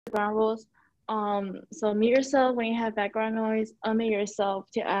ground rules. So mute yourself when you have background noise, unmute yourself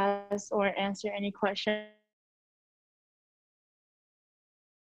to ask or answer any questions.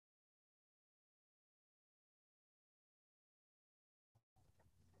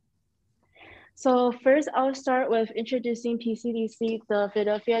 So first, I'll start with introducing PCDC, the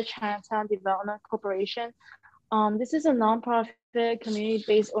Philadelphia Chinatown Development Corporation. This is a nonprofit,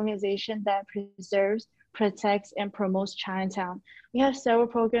 community-based organization that preserves, protects, and promotes Chinatown. We have several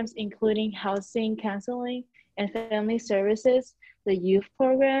programs, including housing counseling and family services, the youth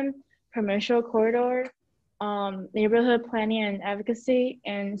program, commercial corridor, neighborhood planning and advocacy,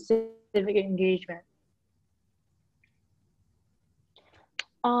 and civic engagement.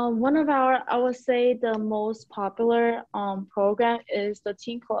 One of our, I would say the most popular program is the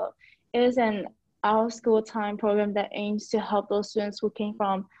Teen Club. It is an out school time program that aims to help those students who came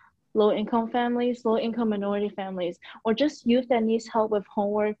from low income families, low income minority families, or just youth that needs help with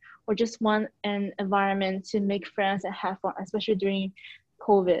homework or just want an environment to make friends and have fun, especially during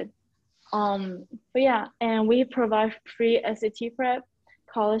COVID. But yeah, and we provide free SAT prep,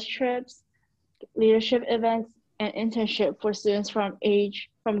 college trips, leadership events, and internship for students from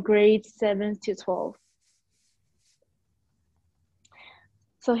grades 7 to 12.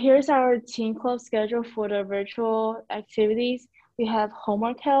 So here's our teen club schedule for the virtual activities. We have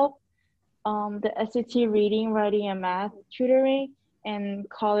homework help, the SAT reading, writing, and math tutoring, and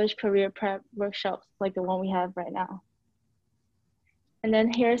college career prep workshops like the one we have right now. And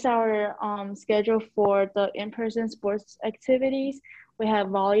then here's our schedule for the in-person sports activities. We have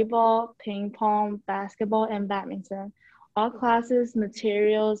volleyball, ping pong, basketball, and badminton. All classes,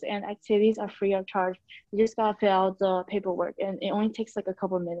 materials, and activities are free of charge. You just gotta fill out the paperwork, and it only takes like a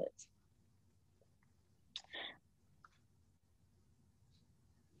couple minutes.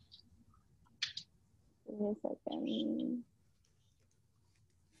 Give me a second.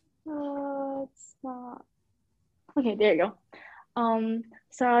 It's not. Okay, there you go.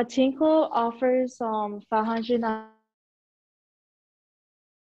 So our teen club offers 500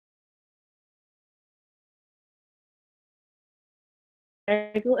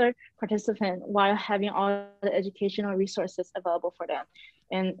 regular participant while having all the educational resources available for them.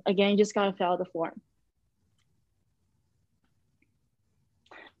 And again, you just gotta fill out the form.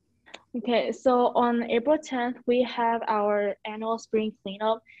 Okay, so on April 10th, we have our annual spring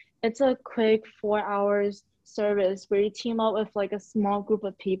cleanup. It's a quick 4 hours service where you team up with like a small group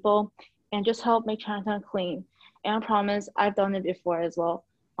of people and just help make Chinatown clean. And I promise I've done it before as well.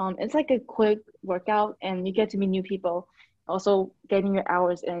 It's like a quick workout and you get to meet new people, also getting your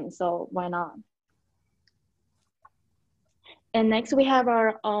hours in, so why not? And next we have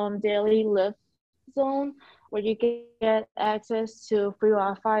our daily lift zone where you get access to free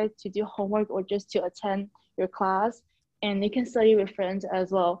Wi-Fi to do homework or just to attend your class. And you can study with friends as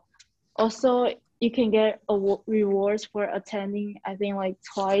well. Also, you can get rewards for attending, I think like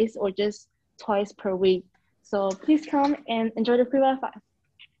twice or just twice per week. So please come and enjoy the free Wi-Fi.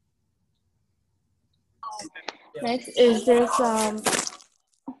 Next is this,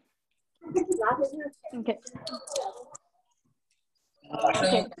 okay.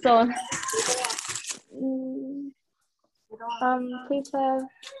 Okay, so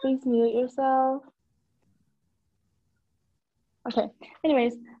please mute yourself. Okay,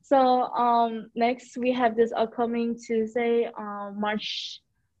 anyways, so next we have this upcoming Tuesday, March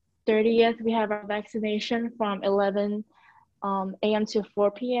 30th, we have our vaccination from 11 a.m. to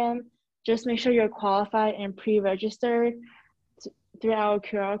 4 p.m. Just make sure you're qualified and pre-registered through our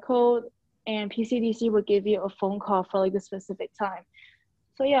QR code, and PCDC will give you a phone call for like the specific time.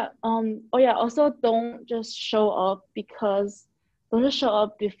 So yeah, oh yeah, also don't just show up before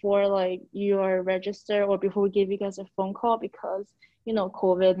like you are registered or before we give you guys a phone call because you know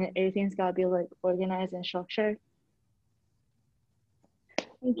COVID and everything's gotta be like organized and structured.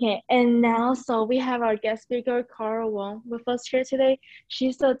 Okay, and now so we have our guest speaker, Carl Wong, with us here today.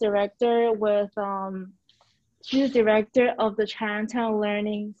 She's the director she's director of the Chinatown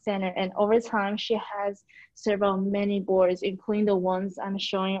Learning Center, and over time she has served on many boards, including the ones I'm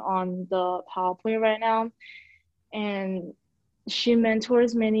showing on the PowerPoint right now. And she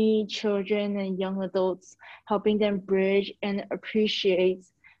mentors many children and young adults, helping them bridge and appreciate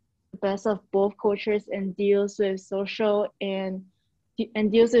the best of both cultures and deals with social and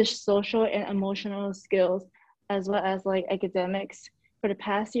emotional skills as well as like academics. For the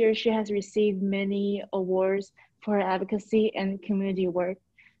past year, she has received many awards for her advocacy and community work.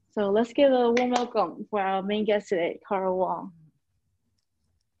 So let's give a warm welcome for our main guest today, Carl Wong.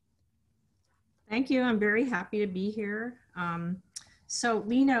 Thank you. I'm very happy to be here. So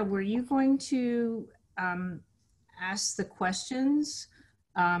Lena, were you going to ask the questions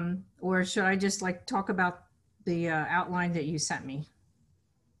Or should I just like talk about the outline that you sent me?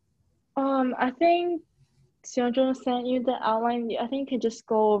 I think Xianzhong sent you the outline. I think you could just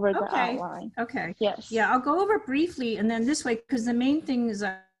go over the Okay. outline. Okay. Yes. Yeah, I'll go over briefly and then this way, because the main thing is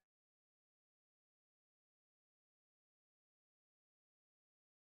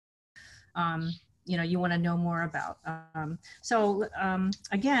um, you want to know more about.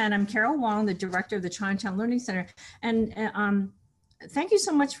 Again, I'm Carol Wong, the director of the Chinatown Learning Center. And thank you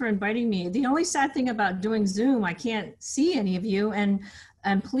so much for inviting me. The only sad thing about doing Zoom, I can't see any of you.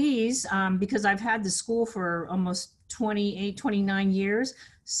 And please, because I've had the school for almost 28, 29 years,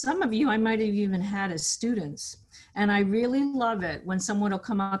 some of you I might have even had as students. And I really love it when someone will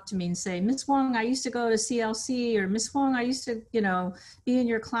come up to me and say, Miss Wong, I used to go to CLC, or Miss Wong, I used to, be in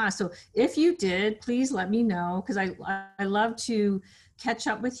your class. So if you did, please let me know, because I love to catch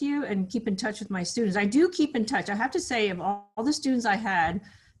up with you and keep in touch with my students. I do keep in touch. I have to say, of all the students I had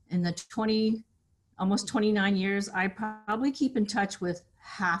in the almost 29 years, I probably keep in touch with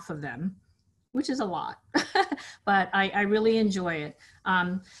half of them, which is a lot, but I really enjoy it.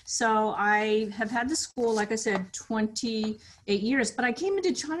 So I have had the school, like I said, 28 years, but I came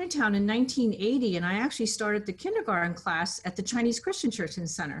into Chinatown in 1980, and I actually started the kindergarten class at the Chinese Christian Church and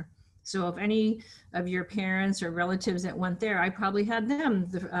Center. So if any of your parents or relatives that went there, I probably had them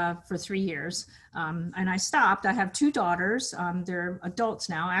for 3 years. And I stopped. I have 2 daughters. They're adults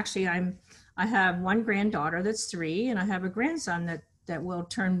now. Actually, I have one granddaughter that's 3, and I have a grandson that will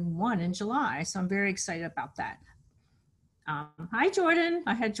turn 1 in July. So I'm very excited about that. Hi, Jordan.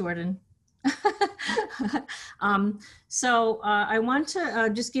 I had Jordan. I want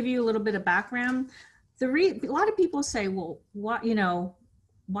to just give you a little bit of background. A lot of people say, well,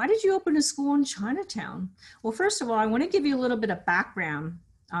 why did you open a school in Chinatown? Well, first of all, I want to give you a little bit of background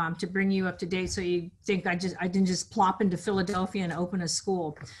to bring you up to date, so you think I didn't just plop into Philadelphia and open a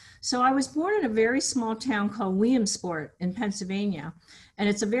school. So I was born in a very small town called Williamsport in Pennsylvania. And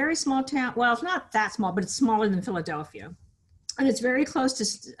it's a very small town. Well, it's not that small, but it's smaller than Philadelphia. And it's very close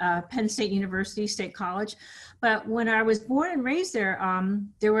to Penn State University, State College. But when I was born and raised there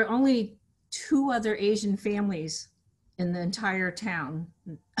were only 2 other Asian families in the entire town.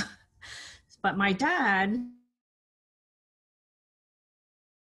 But my dad,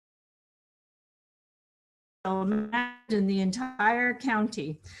 so imagine the entire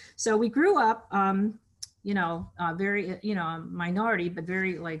county. So we grew up, very, minority, but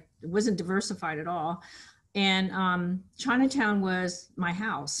very it wasn't diversified at all. And Chinatown was my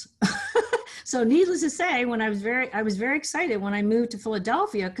house. So needless to say, when I was very excited when I moved to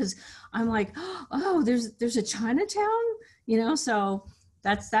Philadelphia, because I'm like, oh, there's a Chinatown, so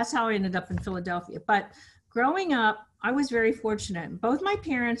that's how I ended up in Philadelphia. But growing up, I was very fortunate. Both my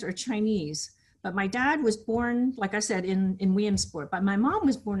parents are Chinese, but my dad was born, like I said, in Williamsport, but my mom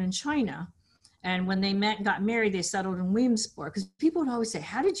was born in China. And when they met and got married, they settled in Williamsport. Because people would always say,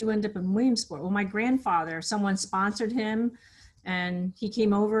 how did you end up in Williamsport? Well, my grandfather, someone sponsored him, and he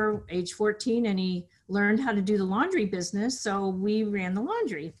came over age 14 and he learned how to do the laundry business. So we ran the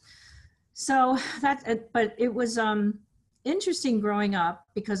laundry. So but it was interesting growing up,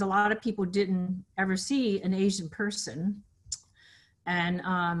 because a lot of people didn't ever see an Asian person. And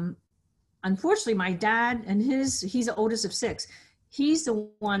unfortunately, my dad and he's the oldest of 6. He's the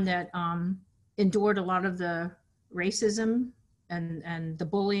one that endured a lot of the racism and the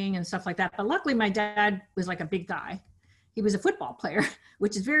bullying and stuff like that. But luckily, my dad was like a big guy. He was a football player,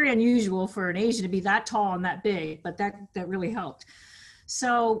 which is very unusual for an Asian to be that tall and that big, but that really helped.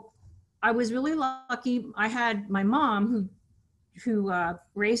 So I was really lucky. I had my mom who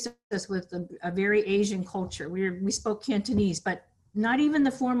raised us with a very Asian culture. We spoke Cantonese, but not even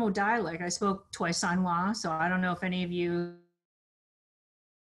the formal dialect. I spoke Toi San Hua, so I don't know if any of you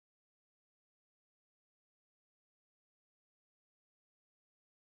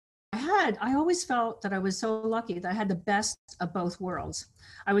I always felt that I was so lucky that I had the best of both worlds.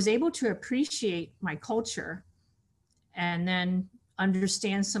 I was able to appreciate my culture and then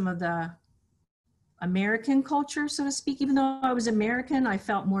understand some of the American culture, so to speak. Even though I was American, I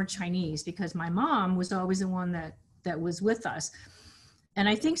felt more Chinese because my mom was always the one that was with us. And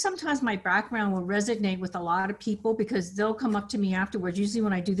I think sometimes my background will resonate with a lot of people, because they'll come up to me afterwards. Usually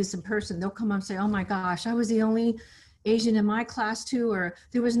when I do this in person, they'll come up and say, oh my gosh, I was the only Asian in my class too, or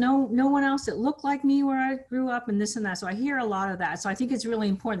there was no one else that looked like me where I grew up, and this and that. So I hear a lot of that. So I think it's really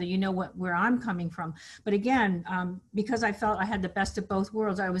important that you know where I'm coming from. But again, because I felt I had the best of both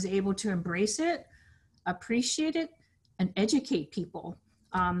worlds, I was able to embrace it, appreciate it, and educate people.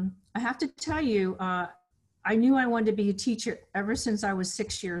 I have to tell you, I knew I wanted to be a teacher ever since I was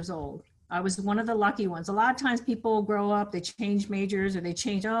 6 years old. I was one of the lucky ones. A lot of times people grow up, they change majors, or they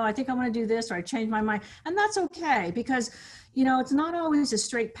change, oh, I think I want to do this, or I changed my mind. And that's okay, because, you know, it's not always a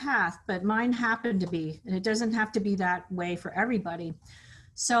straight path, but mine happened to be, and it doesn't have to be that way for everybody.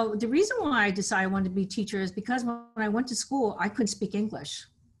 So the reason why I decided I wanted to be a teacher is because when I went to school, I couldn't speak English.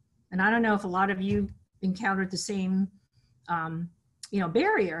 And I don't know if a lot of you encountered the same, you know,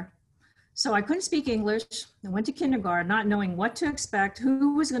 barrier. So I couldn't speak English. I went to kindergarten, not knowing what to expect,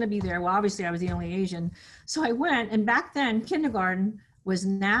 who was going to be there. Well, obviously I was the only Asian. So I went, and back then kindergarten was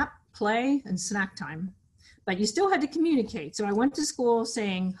nap, play, and snack time. But you still had to communicate. So I went to school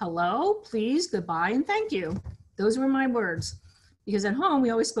saying hello, please, goodbye, and thank you. Those were my words. Because at home,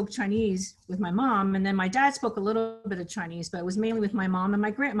 we always spoke Chinese with my mom. And then my dad spoke a little bit of Chinese, but it was mainly with my mom, and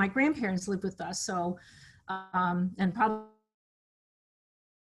my grandparents lived with us. So, and probably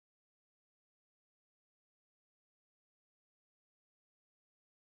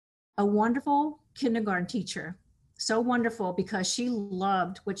a wonderful kindergarten teacher. So wonderful, because she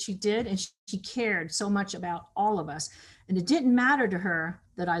loved what she did, and she cared so much about all of us. And it didn't matter to her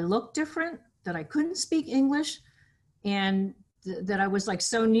that I looked different, that I couldn't speak English, and that I was like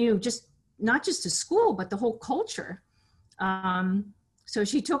so new, just not just to school, but the whole culture. So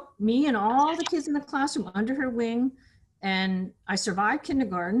she took me and all the kids in the classroom under her wing, and I survived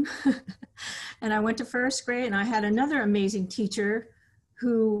kindergarten. And I went to first grade, and I had another amazing teacher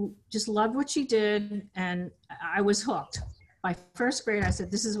who just loved what she did, and I was hooked. By first grade, I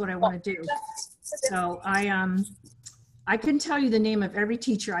said, this is what I want to do. So I couldn't tell you the name of every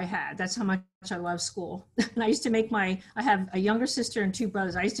teacher I had. That's how much I love school. And I used to make I have a younger sister and two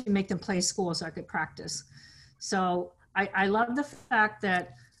brothers. I used to make them play school so I could practice. So I love the fact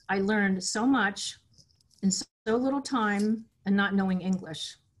that I learned so much in so little time and not knowing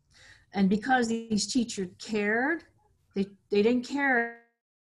English. And because these teachers cared, they didn't care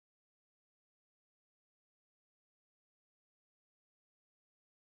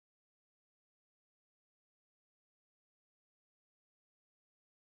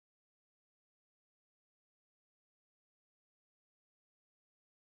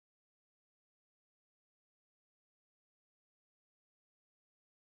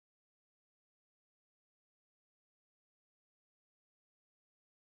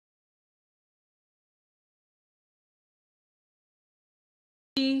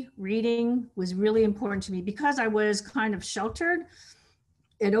reading was really important to me. Because I was kind of sheltered,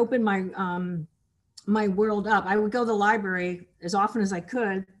 it opened my my world up. I would go to the library as often as I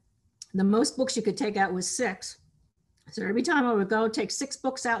could. The most books you could take out was 6. So every time I would go take 6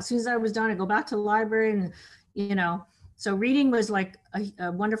 books out, as soon as I was done, I'd go back to the library, and, you know, so reading was like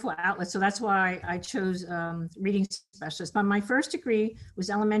a wonderful outlet. So that's why I chose reading specialist. But my first degree was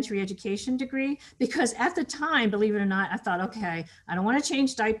elementary education degree, because at the time, believe it or not, I thought, okay, I don't want to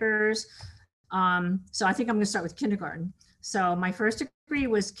change diapers. So I think I'm going to start with kindergarten. So my first degree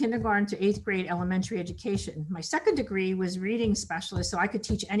was kindergarten to 8th grade elementary education. My second degree was reading specialist, so I could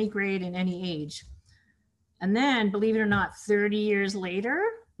teach any grade and any age. And then, believe it or not, 30 years later,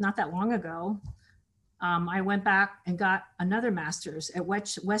 not that long ago, I went back and got another master's at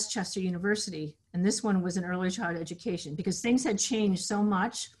Westchester University. And this one was in early childhood education, because things had changed so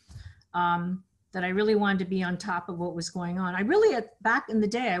much that I really wanted to be on top of what was going on. I really, back in the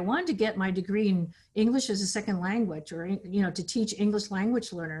day, I wanted to get my degree in English as a second language, or, you know, to teach English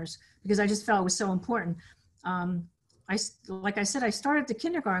language learners, because I just felt it was so important. Like I said, I started the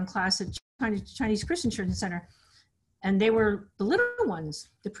kindergarten class at Chinese Christian Church Center, and they were the little ones,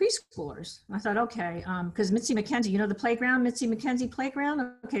 the preschoolers. I thought, okay, because Mitzi McKenzie, you know, the playground, Mitzi McKenzie playground.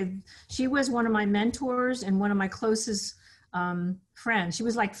 Okay, she was one of my mentors and one of my closest friends. She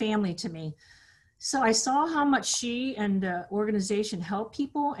was like family to me. So I saw how much she and the organization helped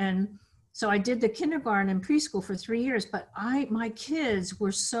people. And so I did the kindergarten and preschool for 3 years, but my kids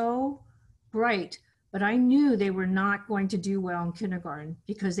were so bright, but I knew they were not going to do well in kindergarten,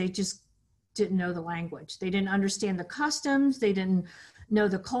 because they just didn't know the language. They didn't understand the customs. They didn't know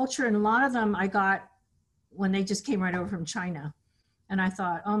the culture. And a lot of them I got when they just came right over from China. And I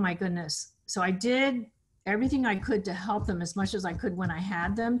thought, oh my goodness. So I did everything I could to help them as much as I could when I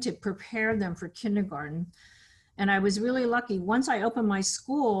had them, to prepare them for kindergarten. And I was really lucky. Once I opened my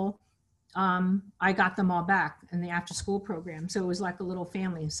school, I got them all back in the after school program. So it was like a little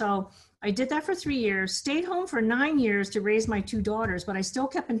family. So I did that for 3 years, stayed home for 9 years to raise my 2 daughters, but I still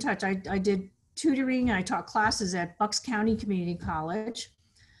kept in touch. I did tutoring, and I taught classes at Bucks County Community College.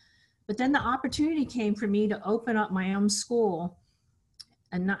 But then the opportunity came for me to open up my own school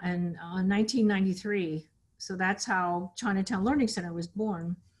in 1993. So that's how Chinatown Learning Center was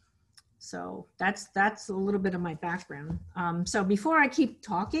born. So that's a little bit of my background. So before I keep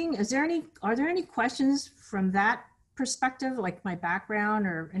talking, are there any questions from that perspective, like my background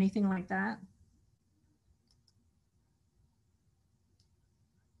or anything like that?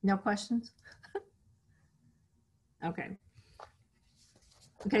 No questions? Okay.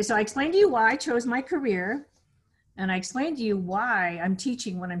 Okay, so I explained to you why I chose my career, and I explained to you why I'm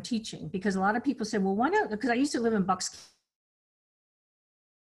teaching when I'm teaching, because a lot of people said, well, why not? Because I used to live in Bucks.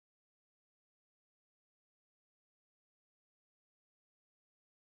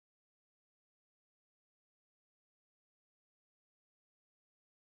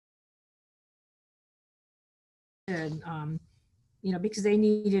 You know, because they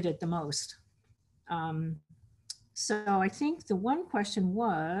needed it the most. Um, so I think the one question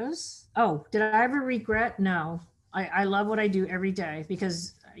was, oh, did I ever regret? No, I love what I do every day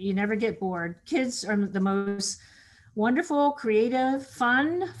because you never get bored. Kids are the most wonderful, creative,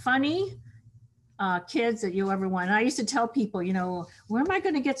 funny kids that you'll ever want. And I used to tell people, you know, where am I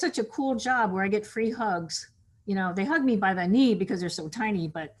going to get such a cool job where I get free hugs? You know, they hug me by the knee because they're so tiny,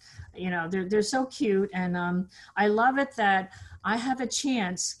 but you know, they're so cute. And I love it that I have a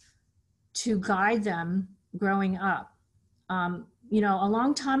chance to guide them growing up. You know, a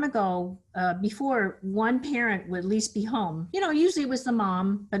long time ago, before one parent would at least be home, you know, usually it was the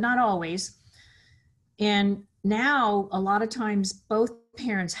mom, but not always. And now a lot of times both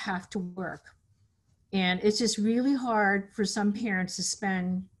parents have to work. And it's just really hard for some parents to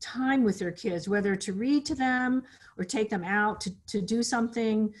spend time with their kids, whether to read to them or take them out to do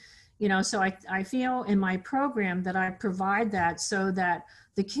something, you know. So I feel in my program that I provide that so that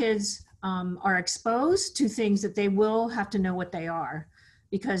the kids are exposed to things that they will have to know what they are,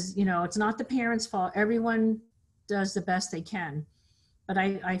 because, you know, it's not the parents' fault. Everyone does the best they can. But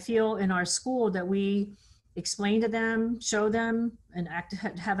I feel in our school that we explain to them, show them, and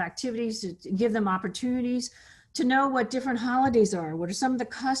have activities to give them opportunities to know what different holidays are, what are some of the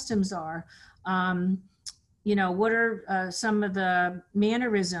customs are, you know, what are some of the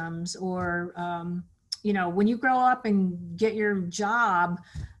mannerisms, or, you know, when you grow up and get your job,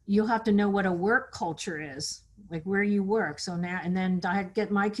 you'll have to know what a work culture is, like where you work. So now, and then I get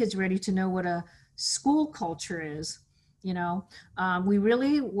my kids ready to know what a school culture is. You know, we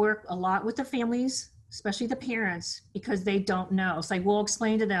really work a lot with the families, especially the parents, because they don't know. It's like we'll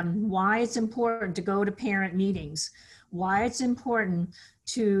explain to them why it's important to go to parent meetings, why it's important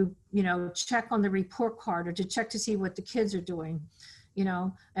to, you know, check on the report card or to check to see what the kids are doing, you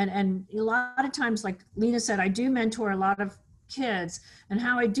know. And a lot of times, like Lena said, I do mentor a lot of kids, and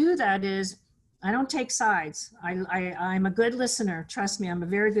how I do that is I don't take sides. I'm a good listener. Trust me, I'm a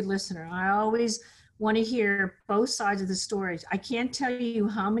very good listener. I always want to hear both sides of the stories. I can't tell you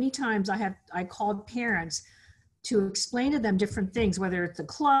how many times I called parents to explain to them different things, whether it's a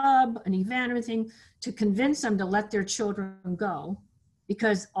club, an event, or anything, to convince them to let their children go.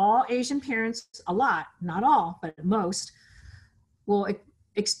 Because all Asian parents, a lot, not all, but most, will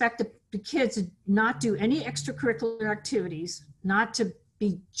expect the kids to not do any extracurricular activities, not to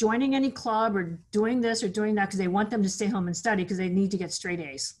be joining any club or doing this or doing that, because they want them to stay home and study because they need to get straight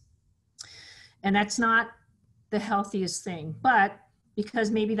A's. And that's not the healthiest thing. But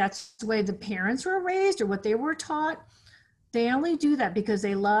because maybe that's the way the parents were raised or what they were taught, they only do that because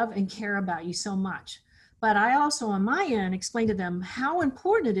they love and care about you so much. But I also, on my end, explain to them how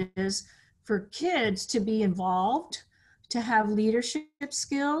important it is for kids to be involved, to have leadership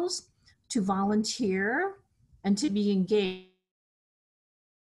skills, to volunteer, and to be engaged.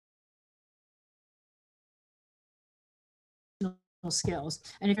 Skills.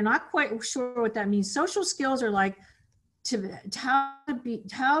 And if you're not quite sure what that means, social skills are like how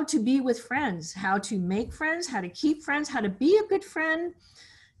to be with friends, how to make friends, how to keep friends, how to be a good friend.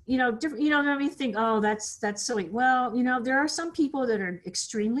 You know, you know, let me think, oh, that's silly. Well, you know, there are some people that are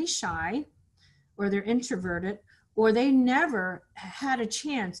extremely shy, or they're introverted, or they never had a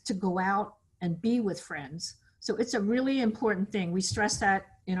chance to go out and be with friends. So it's a really important thing. We stress that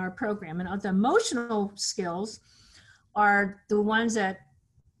in our program. And the emotional skills are the ones that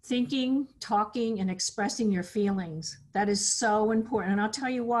thinking, talking, and expressing your feelings. That is so important. And I'll tell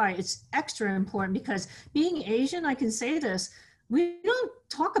you why. It's extra important because being Asian, I can say this, we don't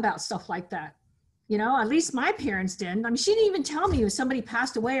talk about stuff like that. You know, at least my parents didn't. I mean, she didn't even tell me if somebody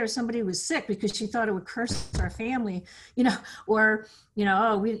passed away or somebody was sick because she thought it would curse our family, you know, or, you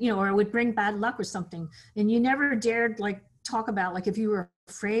know, or it would bring bad luck or something. And you never dared like talk about like if you were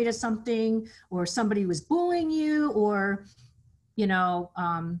afraid of something or somebody was bullying you, or, you know,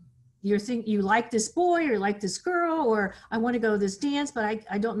 you like this boy or like this girl, or I want to go to this dance, but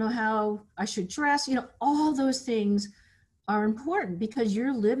I don't know how I should dress. You know, all those things are important because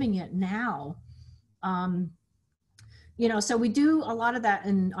you're living it now. Um, so we do a lot of that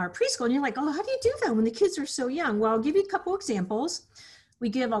in our preschool, and you're like, oh, how do you do that when the kids are so young? Well, I'll give you a couple examples. We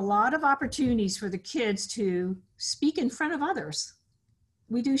give a lot of opportunities for the kids to speak in front of others.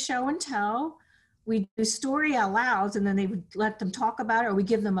 We do show and tell. We do story out loud, and then they would let them talk about it, or we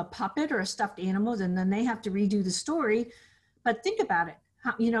give them a puppet or a stuffed animal, and then they have to redo the story. But think about it.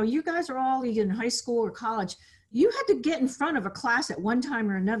 How, you guys are all either in high school or college. You had to get in front of a class at one time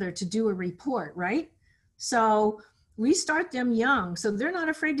or another to do a report, right? So we start them young, so they're not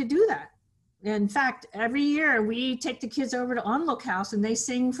afraid to do that. In fact, every year we take the kids over to Onlook House and they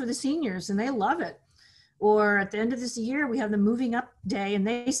sing for the seniors and they love it. Or at the end of this year, we have the Moving Up Day and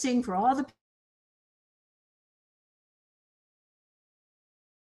they sing for all the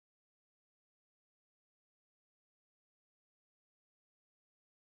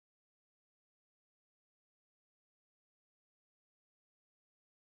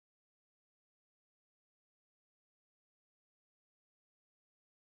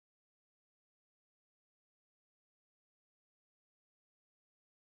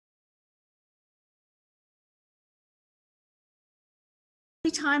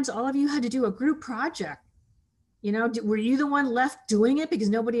times all of you had to do a group project. Were you the one left doing it because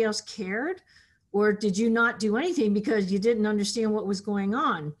nobody else cared? Or did you not do anything because you didn't understand what was going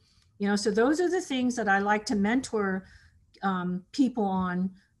on? So those are the things that I like to mentor people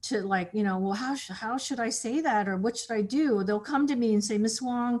on, to well, how should I say that? Or what should I do? They'll come to me and say, Miss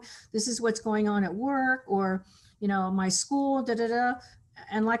Wong, this is what's going on at work, or, my school, da, da, da.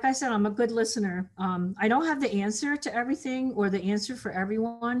 And like I said, I'm a good listener. I don't have the answer to everything or the answer for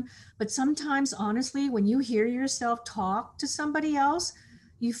everyone, but sometimes, honestly, when you hear yourself talk to somebody else,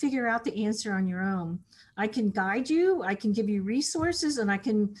 you figure out the answer on your own. I can guide you, I can give you resources, and I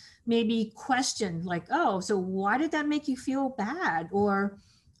can maybe question, like, oh, so why did that make you feel bad? Or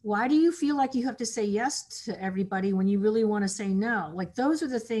why do you feel like you have to say yes to everybody when you really want to say no? Like, those are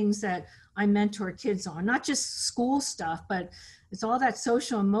the things that I mentor kids on, not just school stuff, but it's all that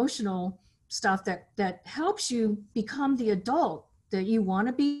social emotional stuff that helps you become the adult that you want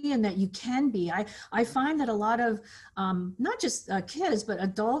to be and that you can be. I find that a lot of not just kids, but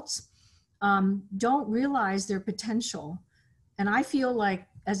adults don't realize their potential. And I feel like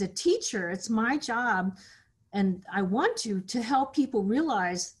as a teacher, it's my job, and I want to help people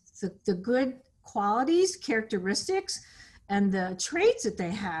realize the good qualities, characteristics, and the traits that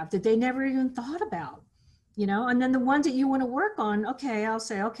they have that they never even thought about. And then the ones that you want to work on, okay, I'll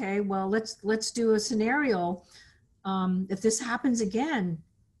say, okay, well, let's do a scenario. If this happens again,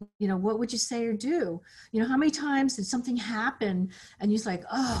 what would you say or do? How many times did something happen and you're like,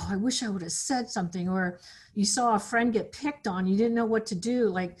 oh, I wish I would have said something, or you saw a friend get picked on, you didn't know what to do.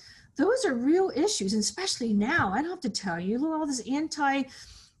 Like, those are real issues, and especially now, I don't have to tell you, look at all this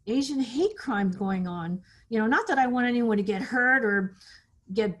anti-Asian hate crime going on. Not that I want anyone to get hurt or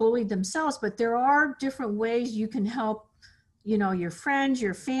get bullied themselves, but there are different ways you can help, your friends,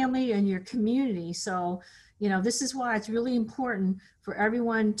 your family, and your community. So, this is why it's really important for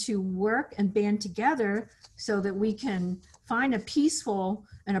everyone to work and band together so that we can find a peaceful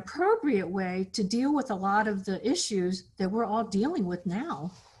and appropriate way to deal with a lot of the issues that we're all dealing with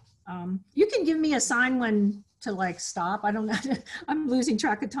now. You can give me a sign when to stop. I don't know. I'm losing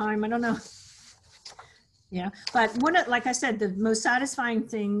track of time. I don't know. Yeah, but like I said, the most satisfying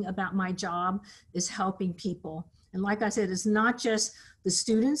thing about my job is helping people. And like I said, it's not just the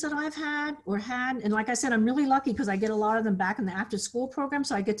students that I've had. And like I said, I'm really lucky because I get a lot of them back in the after school program.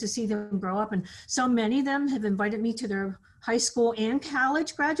 So I get to see them grow up. And so many of them have invited me to their high school and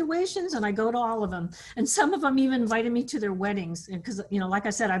college graduations, and I go to all of them. And some of them even invited me to their weddings because, like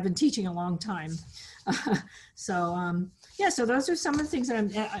I said, I've been teaching a long time. Yeah, so those are some of the things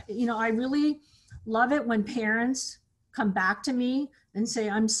that I really love it when parents come back to me and say,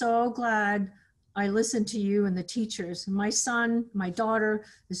 I'm so glad I listened to you and the teachers. My son, my daughter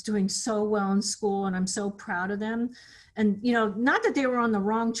is doing so well in school, and I'm so proud of them. And, not that they were on the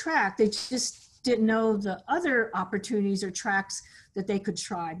wrong track, they just didn't know the other opportunities or tracks that they could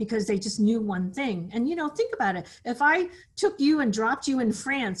try because they just knew one thing. And, think about it. If I took you and dropped you in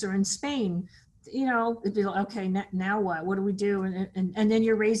France or in Spain, it'd be like, okay, now what? What do we do? And then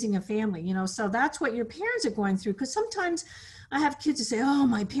you're raising a family, so that's what your parents are going through. Because sometimes I have kids who say, oh,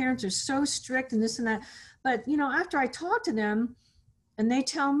 my parents are so strict and this and that. But, after I talk to them and they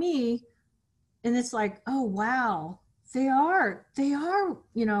tell me, and it's like, oh, wow, they are,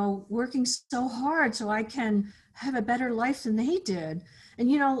 working so hard so I can have a better life than they did. And,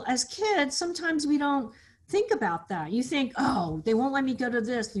 as kids, sometimes we don't think about that. You think, oh, they won't let me go to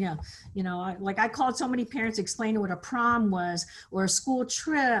this. Like I called so many parents explaining what a prom was or a school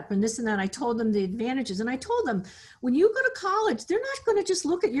trip and this and that. I told them the advantages. And I told them, when you go to college, they're not going to just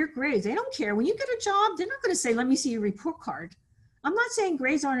look at your grades. They don't care. When you get a job, they're not going to say, let me see your report card. I'm not saying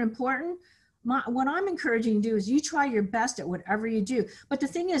grades aren't important. What I'm encouraging you to do is you try your best at whatever you do. But the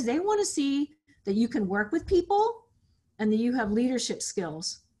thing is, they want to see that you can work with people and that you have leadership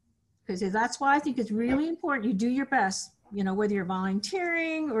skills. Because that's why I think it's really important you do your best, whether you're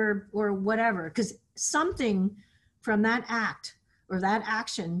volunteering or whatever, because something from that act or that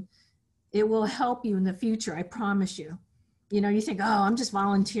action, it will help you in the future. I promise you. You think, oh, I'm just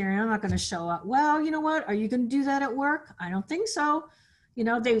volunteering, I'm not going to show up. Well, you know what? Are you going to do that at work? I don't think so.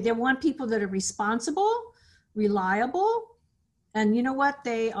 They want people that are responsible, reliable, and you know what?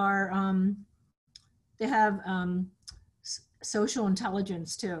 They are, they have social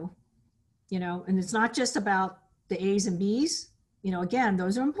intelligence too. And it's not just about the A's and B's, again,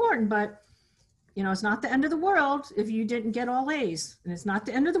 those are important, but it's not the end of the world if you didn't get all A's, and it's not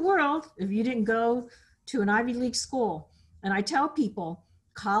the end of the world if you didn't go to an Ivy League school. And I tell people,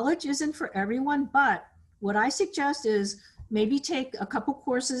 college isn't for everyone, but what I suggest is maybe take a couple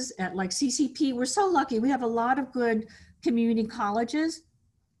courses at like CCP. We're so lucky. We have a lot of good community colleges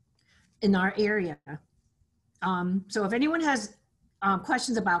in our area. So if anyone has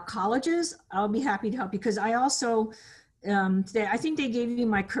questions about colleges, I'll be happy to help, because I also, I think they gave you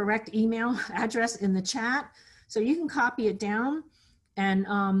my correct email address in the chat. So you can copy it down and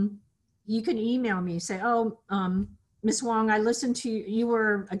you can email me, say, oh, Ms. Wong, I listened to you, you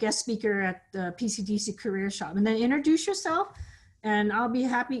were a guest speaker at the PCDC Career Shop, and then introduce yourself. And I'll be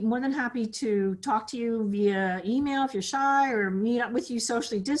more than happy to talk to you via email if you're shy, or meet up with you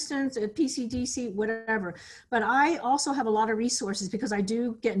socially distanced at PCDC, whatever. But I also have a lot of resources because I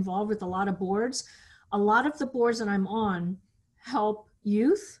do get involved with a lot of boards. A lot of the boards that I'm on help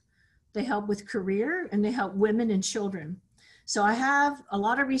youth, they help with career, and they help women and children. So I have a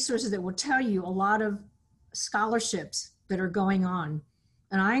lot of resources that will tell you a lot of scholarships that are going on.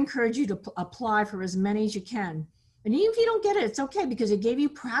 And I encourage you to apply for as many as you can. And even if you don't get it, it's okay, because it gave you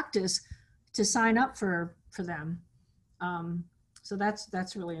practice to sign up for them. So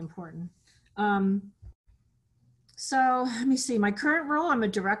that's really important. So let me see, my current role, I'm a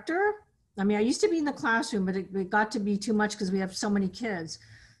director. I mean, I used to be in the classroom, but it got to be too much because we have so many kids.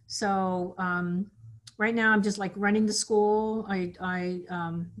 So right now I'm just like running the school. I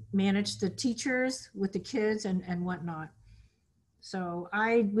manage the teachers with the kids and whatnot. So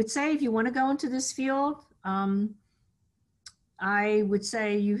I would say if you want to go into this field, I would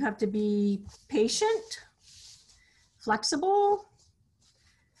say you have to be patient, flexible,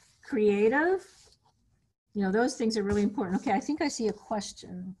 creative. Those things are really important. Okay, I think I see a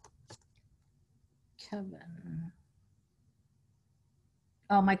question. Kevin.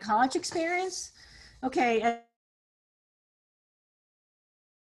 Oh, my college experience? Okay.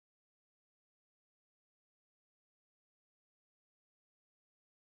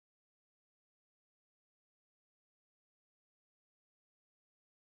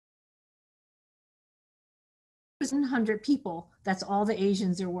 It was 100 people. That's all the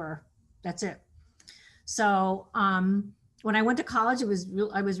Asians there were. That's it. So when I went to college,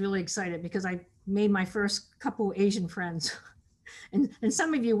 I was really excited because I made my first couple Asian friends. and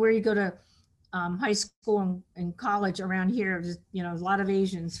some of you, where you go to high school and college around here, just, a lot of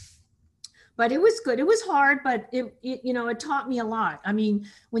Asians. But it was good. It was hard, but it taught me a lot. I mean,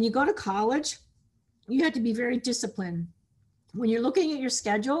 when you go to college, you have to be very disciplined. When you're looking at your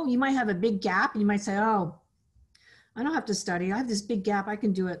schedule, you might have a big gap and you might say, oh, I don't have to study. I have this big gap. I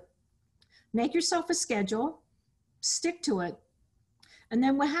can do it. Make yourself a schedule, stick to it. And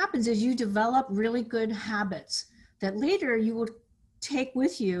then what happens is you develop really good habits that later you will take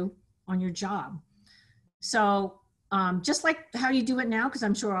with you on your job. So just like how you do it now, because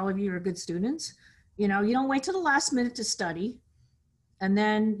I'm sure all of you are good students, you don't wait till the last minute to study. And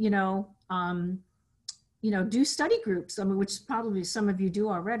then, do study groups, which probably some of you do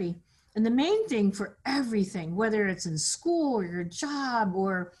already. And the main thing for everything, whether it's in school or your job,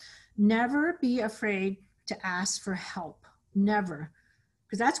 or never be afraid to ask for help. Never.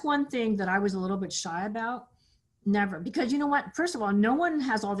 Because that's one thing that I was a little bit shy about. Never. Because you know what? First of all, no one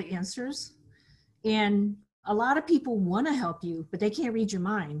has all the answers. And a lot of people want to help you, but they can't read your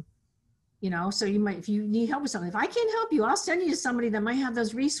mind. So you might, if you need help with something, if I can't help you, I'll send you to somebody that might have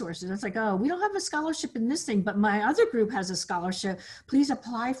those resources. It's like, oh, we don't have a scholarship in this thing, but my other group has a scholarship. Please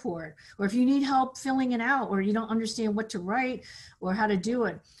apply for it. Or if you need help filling it out, or you don't understand what to write or how to do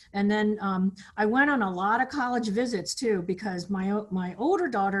it. And then I went on a lot of college visits too, because my older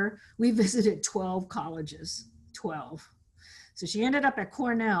daughter, we visited 12 colleges, 12. So she ended up at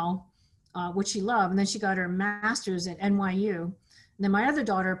Cornell, which she loved, and then she got her master's at NYU. And then my other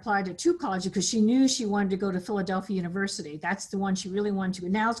daughter applied to 2 colleges because she knew she wanted to go to Philadelphia University. That's the one she really wanted to.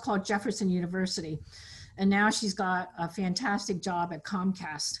 And now it's called Jefferson University. And now she's got a fantastic job at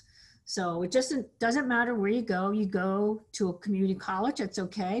Comcast. So it just doesn't matter where you go to a community college, that's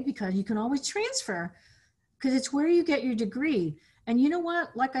okay, because you can always transfer, because it's where you get your degree. And you know what,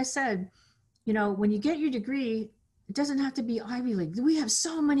 like I said, when you get your degree, it doesn't have to be Ivy League. We have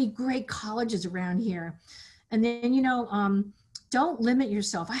so many great colleges around here. And then, don't limit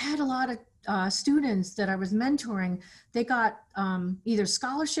yourself. I had a lot of students that I was mentoring. They got either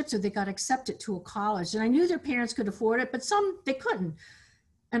scholarships or they got accepted to a college. And I knew their parents could afford it, but some they couldn't.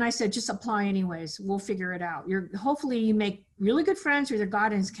 And I said, just apply anyways. We'll figure it out. Hopefully you make really good friends with your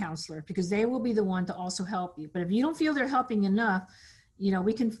guidance counselor, because they will be the one to also help you. But if you don't feel they're helping enough, you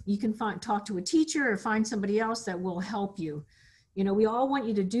can talk to a teacher or find somebody else that will help you. We all want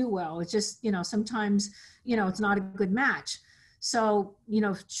you to do well. It's just, sometimes, it's not a good match. So,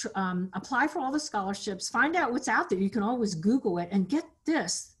 apply for all the scholarships, find out what's out there. You can always Google it, and get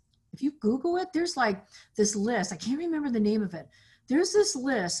this. If you Google it, there's like this list. I can't remember the name of it. There's this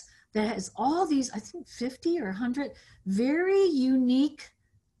list that has all these, I think 50 or 100 very unique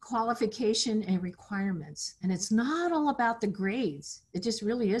qualification and requirements. And it's not all about the grades. It just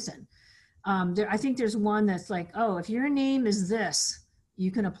really isn't. I think there's one that's like, oh, if your name is this,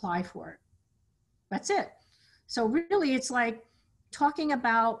 you can apply for it. That's it. So really, it's like talking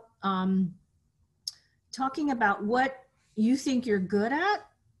about what you think you're good at,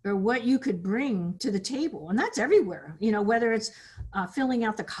 or what you could bring to the table. And that's everywhere, whether it's filling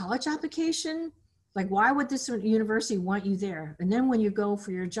out the college application, like why would this university want you there? And then when you go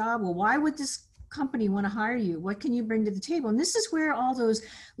for your job, well, why would this company want to hire you? What can you bring to the table? And this is where all those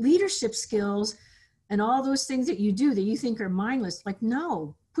leadership skills and all those things that you do that you think are mindless, like,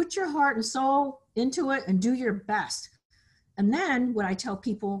 no, put your heart and soul into it and do your best. And then what I tell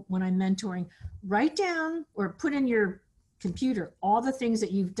people when I'm mentoring, write down or put in your computer all the things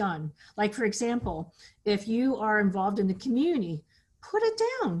that you've done. Like, for example, if you are involved in the community, put it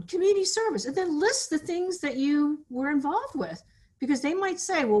down, community service, and then list the things that you were involved with, because they might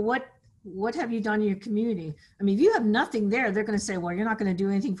say, well, what have you done in your community? I mean, if you have nothing there, they're going to say, well, you're not going to do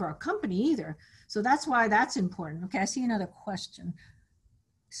anything for our company either. So that's why that's important. Okay, I see another question.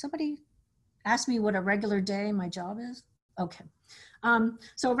 Somebody asked me what a regular day my job is. Okay.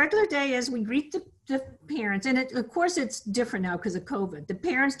 So a regular day is we greet the parents, and of course it's different now because of COVID. The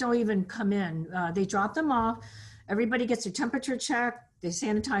parents don't even come in. They drop them off. Everybody gets their temperature checked. They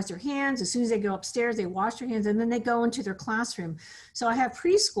sanitize their hands. As soon as they go upstairs, they wash their hands, and then they go into their classroom. So I have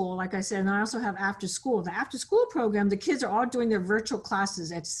preschool, like I said, and I also have after school. The after school program, the kids are all doing their virtual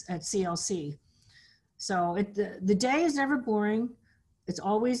classes at CLC. So the day is never boring. It's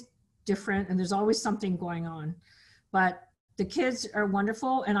always different, and there's always something going on. But the kids are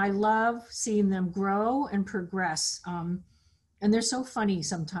wonderful, and I love seeing them grow and progress. And they're so funny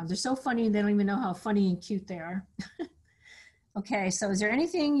sometimes. They're so funny, and they don't even know how funny and cute they are. Okay, so is there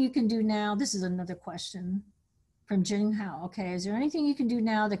anything you can do now? This is another question from Jing Hao. Okay, is there anything you can do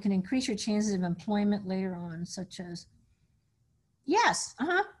now that can increase your chances of employment later on, such as? Yes,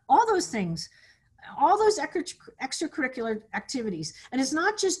 all those things. All those extracurricular activities. And it's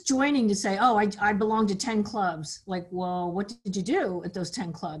not just joining to say, oh, I belong to 10 clubs. Like, well, what did you do at those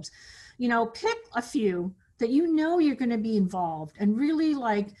 10 clubs? Pick a few that you're going to be involved and really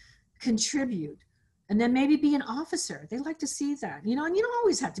like contribute. And then maybe be an officer. They like to see that, and you don't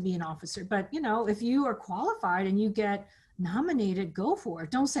always have to be an officer, but if you are qualified and you get nominated, go for it.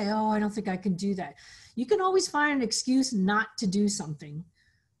 Don't say, oh, I don't think I can do that. You can always find an excuse not to do something.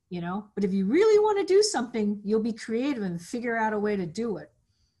 But if you really want to do something, you'll be creative and figure out a way to do it.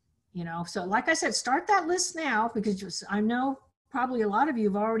 So like I said, start that list now, because I know probably a lot of you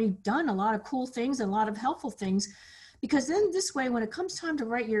have already done a lot of cool things and a lot of helpful things, because then this way, when it comes time to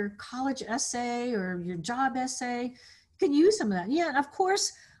write your college essay or your job essay, you can use some of that. Yeah, of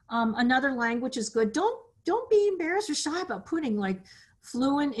course, another language is good. Don't be embarrassed or shy about putting like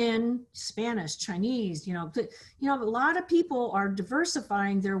fluent in Spanish, Chinese, a lot of people are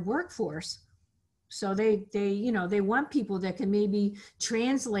diversifying their workforce. So they want people that can maybe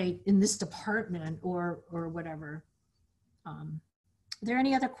translate in this department or whatever. Are there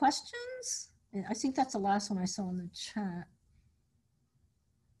any other questions? I think that's the last one I saw in the chat.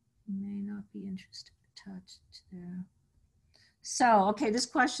 May not be interested attached there. So, okay, this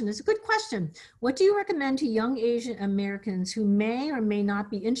question is a good question. What do you recommend to young Asian Americans who may or may not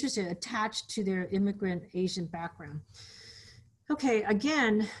be interested attached to their immigrant Asian background? Okay,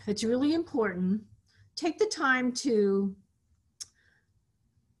 again, it's really important. Take the time to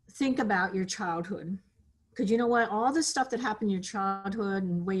think about your childhood. Because you know what, all the stuff that happened in your childhood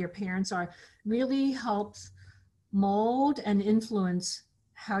and where your parents are really helps mold and influence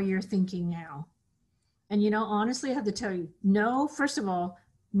how you're thinking now. And you know, honestly, I have to tell you, no, first of all,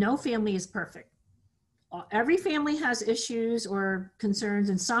 no family is perfect. Every family has issues or concerns,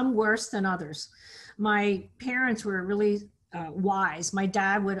 and some worse than others. My parents were really wise. My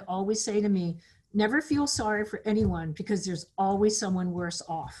dad would always say to me, never feel sorry for anyone because there's always someone worse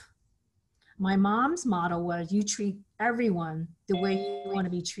off. My mom's motto was, you treat everyone the way you want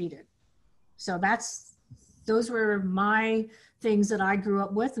to be treated. So those were my things that I grew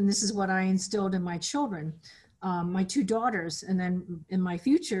up with, and this is what I instilled in my children, my two daughters, and then in my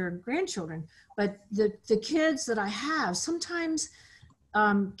future grandchildren. But the kids that I have, sometimes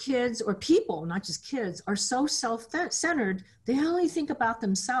kids or people, not just kids, are so self-centered, they only think about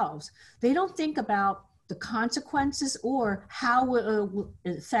themselves. They don't think about the consequences or how it will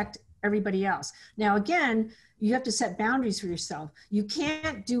affect everybody else. Now, again, you have to set boundaries for yourself. You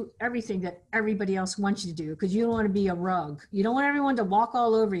can't do everything that everybody else wants you to do because you don't want to be a rug. You don't want everyone to walk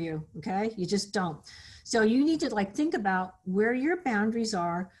all over you, okay? You just don't. So you need to like think about where your boundaries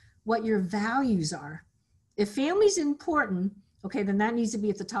are, what your values are. If family's important, okay, then that needs to be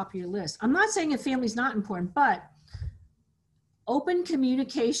at the top of your list. I'm not saying if family's not important, but open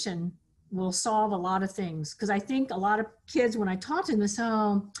communication will solve a lot of things. Because I think a lot of kids, when I talk to them, they say,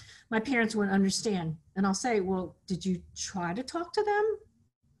 oh, my parents wouldn't understand. And I'll say, well, did you try to talk to them?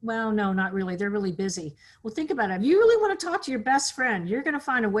 Well, no, not really. They're really busy. Well, think about it. If you really want to talk to your best friend, you're going to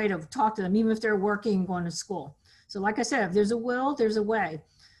find a way to talk to them, even if they're working and going to school. So like I said, if there's a will, there's a way.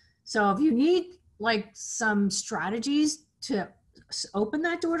 So if you need like some strategies to open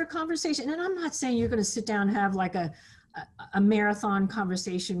that door to conversation, and I'm not saying you're going to sit down and have like a marathon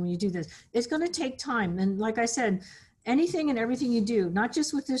conversation when you do this. It's going to take time. And like I said, anything and everything you do, not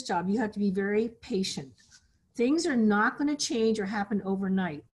just with this job, you have to be very patient. Things are not going to change or happen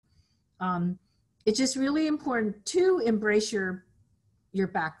overnight. It's just really important to embrace your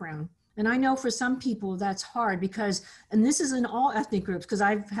background. And I know for some people that's hard because, and this is in all ethnic groups, because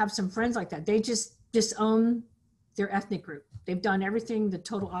I have some friends like that. They just disown their ethnic group. They've done everything the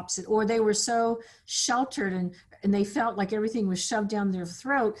total opposite, or they were so sheltered and they felt like everything was shoved down their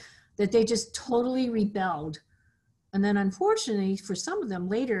throat that they just totally rebelled. And then unfortunately for some of them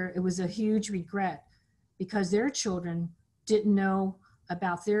later, it was a huge regret because their children didn't know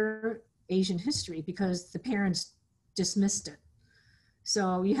about their Asian history because the parents dismissed it.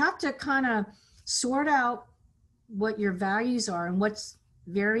 So you have to kind of sort out what your values are and what's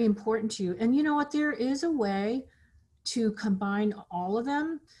very important to you. And you know what, there is a way to combine all of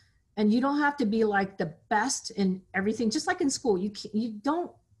them. And you don't have to be like the best in everything, just like in school. You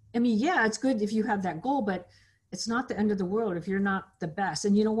don't, I mean, yeah, it's good if you have that goal, but it's not the end of the world if you're not the best.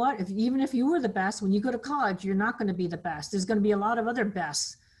 And you know what, even if you were the best, when you go to college, you're not going to be the best. There's going to be a lot of other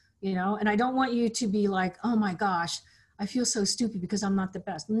bests, you know, and I don't want you to be like, oh my gosh, I feel so stupid because I'm not the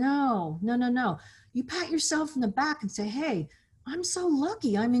best. No, no, no, no. You pat yourself in the back and say, hey, I'm so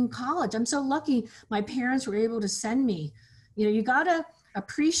lucky I'm in college. I'm so lucky my parents were able to send me. You know, you got to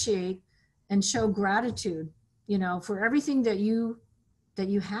appreciate and show gratitude, you know, for everything that you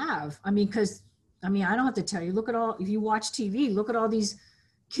have. I mean, because, I mean, I don't have to tell you, look at all, if you watch TV, look at all these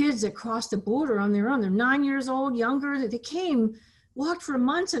kids that crossed the border on their own. They're 9 years old, younger, they came, walked for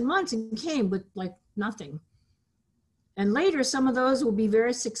months and months and came with like nothing. And later, some of those will be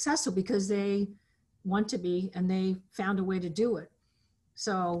very successful because they want to be and they found a way to do it.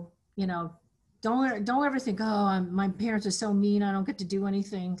 So, you know, don't ever think, oh, my parents are so mean, I don't get to do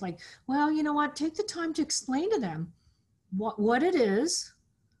anything. Like, well, you know what, take the time to explain to them what it is,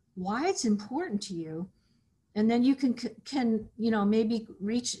 why it's important to you. And then you can, you know, maybe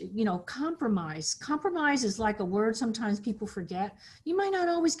reach, you know, compromise. Compromise is like a word sometimes people forget. You might not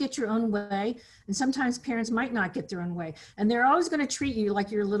always get your own way. And sometimes parents might not get their own way. And they're always going to treat you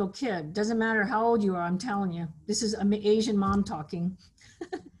like you're a little kid. Doesn't matter how old you are, I'm telling you. This is an Asian mom talking.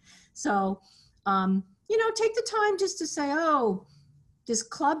 So, you know, take the time just to say, oh, this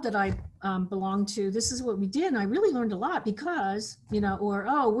club that I belong to, this is what we did. And I really learned a lot because, you know, or,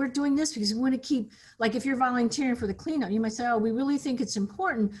 oh, we're doing this because we want to keep, like if you're volunteering for the cleanup, you might say, oh, we really think it's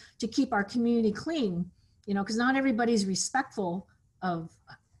important to keep our community clean, you know, because not everybody's respectful of,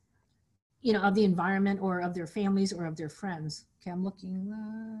 you know, of the environment or of their families or of their friends. Okay, I'm looking,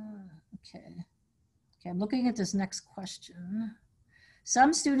 I'm looking at this next question.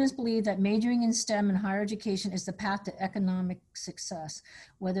 Some students believe that majoring in STEM and higher education is the path to economic success.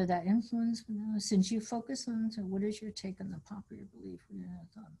 Whether that influence, since you focus on, so what is your take on the popular belief?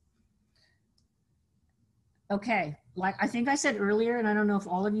 Okay, like I think I said earlier, and I don't know if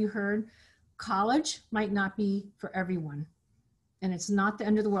all of you heard, college might not be for everyone. And it's not the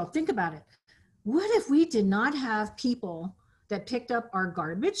end of the world. Think about it. What if we did not have people that picked up our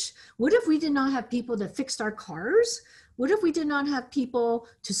garbage? What if we did not have people that fixed our cars? What if we did not have people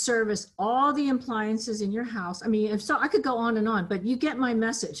to service all the appliances in your house? I mean, if so, I could go on, but you get my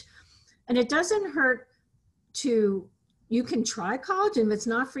message. And it doesn't hurt to, you can try college, and if it's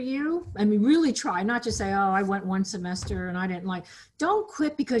not for you, I mean, really try, not just say, oh, I went one semester and I didn't like, don't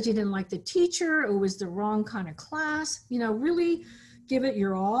quit because you didn't like the teacher or was the wrong kind of class, you know, really give it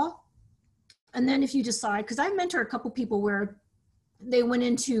your all. And then if you decide, because I mentor a couple people where they went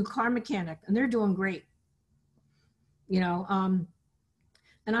into car mechanic and they're doing great, you know,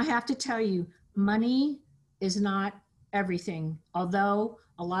 and I have to tell you, money is not everything, although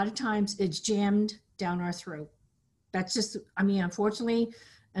a lot of times it's jammed down our throat. That's just, I mean, unfortunately,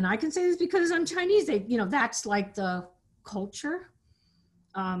 and I can say this because I'm Chinese, they, you know, that's like the culture.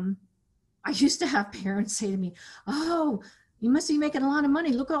 I used to have parents say to me, oh, you must be making a lot of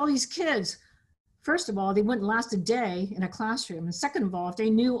money. Look at all these kids. First of all, they wouldn't last a day in a classroom. And second of all, if they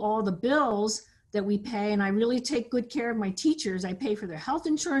knew all the bills that we pay, and I really take good care of my teachers, I pay for their health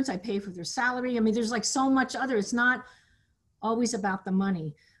insurance, I pay for their salary. I mean, there's like so much other, it's not always about the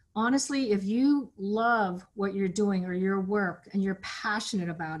money. Honestly, if you love what you're doing or your work and you're passionate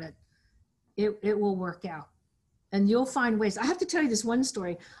about it, it will work out. And you'll find ways. I have to tell you this one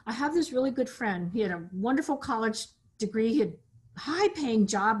story. I have this really good friend. He had a wonderful college degree. He had a high-paying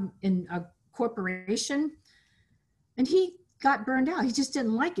job in a corporation, and he got burned out. He just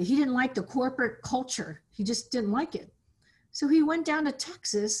didn't like it. He didn't like the corporate culture. He just didn't like it. So he went down to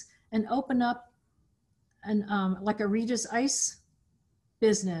Texas and opened up an like a Regis Ice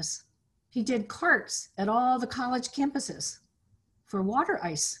business. He did carts at all the college campuses for water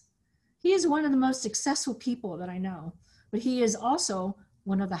ice. He is one of the most successful people that I know, but he is also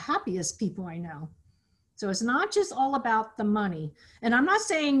one of the happiest people I know. So it's not just all about the money. And I'm not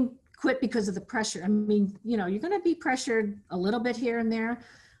saying quit because of the pressure. I mean, you know, you're going to be pressured a little bit here and there.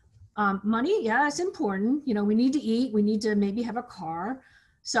 Money, yeah, it's important. You know, we need to eat. We need to maybe have a car.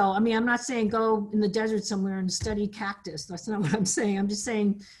 So, I mean, I'm not saying go in the desert somewhere and study cactus. That's not what I'm saying. I'm just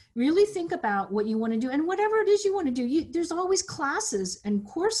saying, really think about what you want to do, and whatever it is you want to do, there's always classes and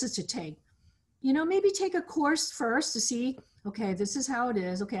courses to take. You know, maybe take a course first to see, okay, this is how it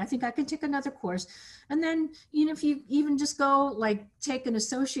is. Okay, I think I can take another course. And then, you know, if you even just go like take an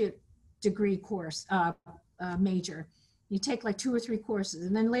associate degree course, major, you take like 2 or 3 courses,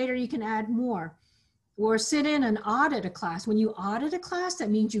 and then later you can add more. Or sit in and audit a class. When you audit a class, that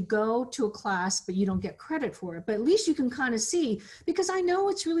means you go to a class, but you don't get credit for it. But at least you can kind of see, because I know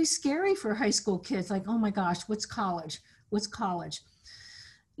it's really scary for high school kids. Like, oh my gosh, what's college? What's college?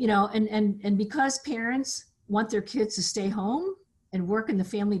 You know, and because parents want their kids to stay home and work in the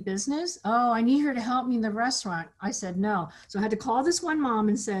family business, oh, I need her to help me in the restaurant. I said no. So I had to call this one mom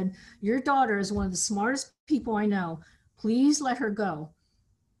and said, your daughter is one of the smartest people I know. Please let her go.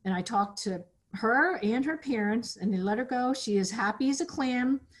 And I talked to her and her parents, and they let her go. She is happy as a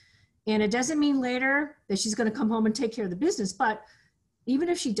clam. And it doesn't mean later that she's going to come home and take care of the business. But even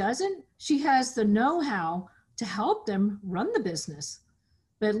if she doesn't, she has the know-how to help them run the business.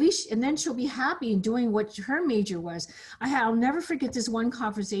 But at least, and then she'll be happy in doing what her major was. I'll never forget this one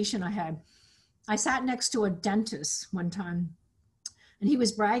conversation I had. I sat next to a dentist one time, and he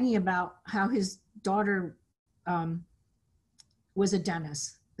was bragging about how his daughter was a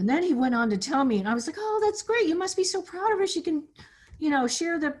dentist. And then he went on to tell me, and I was like, oh, that's great. You must be so proud of her. She can, you know,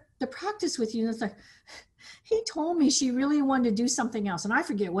 share the practice with you. And it's like, he told me she really wanted to do something else. And I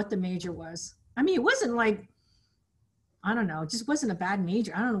forget what the major was. I mean, it wasn't like, I don't know, it just wasn't a bad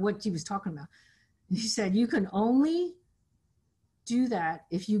major. I don't know what he was talking about. And he said, you can only do that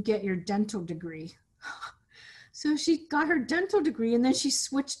if you get your dental degree. So she got her dental degree, and then she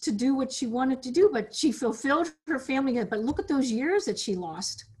switched to do what she wanted to do, but she fulfilled her family. But look at those years that she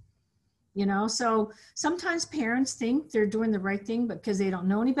lost. You know, so sometimes parents think they're doing the right thing, but because they don't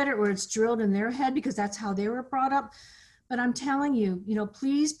know any better, or it's drilled in their head because that's how they were brought up. But I'm telling you, you know,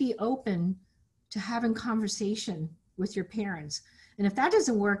 please be open to having conversation with your parents. And if that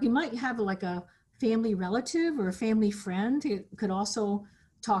doesn't work, you might have like a family relative or a family friend who could also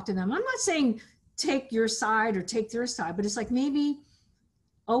talk to them. I'm not saying take your side or take their side, but it's like maybe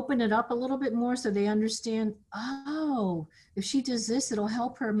open it up a little bit more so they understand, oh, if she does this, it'll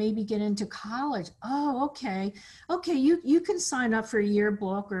help her maybe get into college. Oh, okay. Okay, you can sign up for a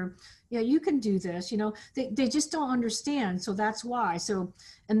yearbook, or yeah, you can do this. You know, they just don't understand. So that's why. So,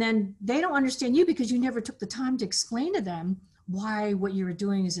 and then they don't understand you because you never took the time to explain to them why what you were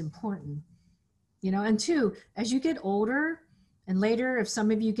doing is important. You know, and two, as you get older and later, if some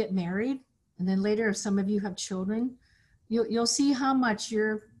of you get married, and then later, if some of you have children, you'll see how much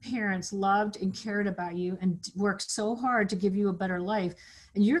your parents loved and cared about you and worked so hard to give you a better life.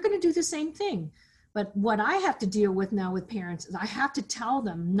 And you're going to do the same thing. But what I have to deal with now with parents is I have to tell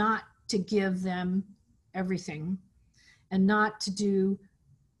them not to give them everything and not to do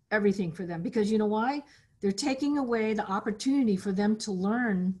everything for them, because you know why? They're taking away the opportunity for them to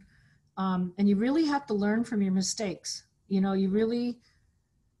learn. And you really have to learn from your mistakes. You know, you really,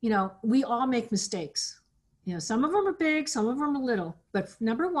 you know, we all make mistakes. You know, some of them are big, some of them are little. But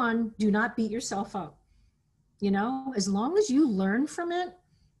number one, do not beat yourself up. You know, as long as you learn from it,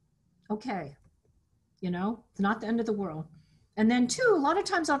 okay. You know, it's not the end of the world. And then two, a lot of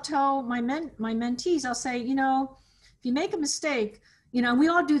times I'll tell my mentees, I'll say, you know, if you make a mistake, you know, we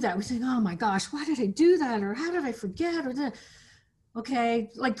all do that. We think, oh my gosh, why did I do that? Or how did I forget? Or that. Okay,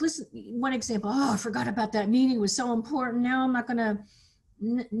 like listen, one example, oh, I forgot about that meeting, it was so important. Now I'm not going to,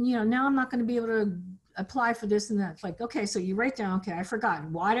 you know, now I'm not going to be able to apply for this and that. It's like, okay, so you write down, okay, I forgot.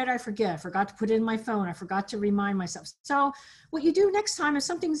 Why did I forget? I forgot to put it in my phone. I forgot to remind myself. So what you do next time, if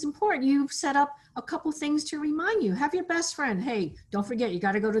something's important, you set up a couple things to remind you. Have your best friend, hey, don't forget, you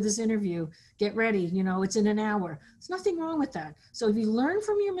got to go to this interview. Get ready, you know, it's in an hour. There's nothing wrong with that. So if you learn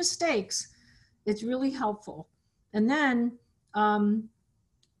from your mistakes, it's really helpful. And then,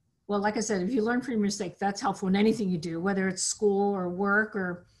 well, like I said, if you learn from your mistake, that's helpful in anything you do, whether it's school or work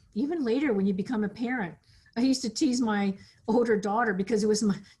or even later when you become a parent. I used to tease my older daughter because it was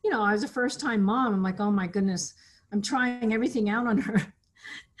my, you know, I was a first time mom. I'm like, oh my goodness, I'm trying everything out on her.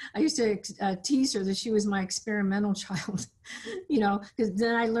 I used to tease her that she was my experimental child, you know, because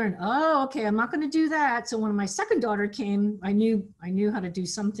then I learned, oh, okay, I'm not going to do that. So when my second daughter came, I knew how to do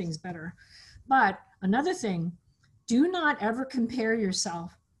some things better. But another thing, do not ever compare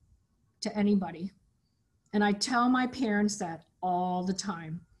yourself to anybody. And I tell my parents that all the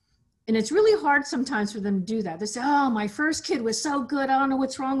time. And it's really hard sometimes for them to do that. They say, oh, my first kid was so good. I don't know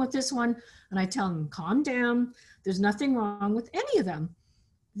what's wrong with this one. And I tell them, calm down. There's nothing wrong with any of them.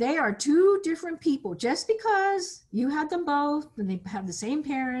 They are two different people. Just because you had them both and they have the same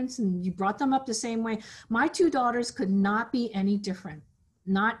parents and you brought them up the same way, my two daughters could not be any different,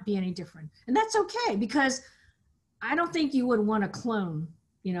 not be any different. And that's okay, because I don't think you would want a clone.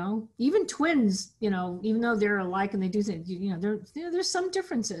 You know, even twins, you know, even though they're alike and they do things, you know, there's some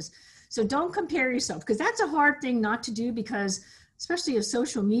differences. So don't compare yourself, because that's a hard thing not to do, because especially of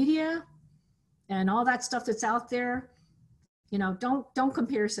social media and all that stuff that's out there, you know, don't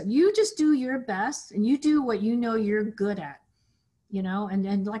compare yourself. You just do your best and you do what you know you're good at. You know,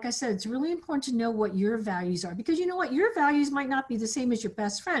 and like I said, it's really important to know what your values are, because you know what, your values might not be the same as your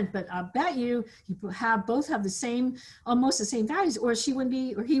best friend, but I bet you both have the same, almost the same values, or she wouldn't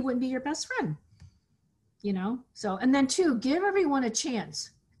be, or he wouldn't be your best friend. You know, so, and then two, give everyone a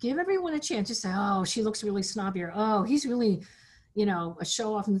chance. Give everyone a chance. Just say, oh, she looks really snobby, or oh, he's really, you know, a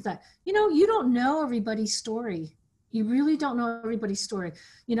show off and that. You know, you don't know everybody's story. You really don't know everybody's story.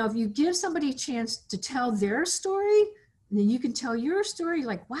 You know, if you give somebody a chance to tell their story, and then you can tell your story,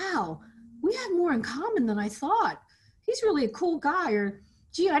 like, wow, we have more in common than I thought. He's really a cool guy. Or,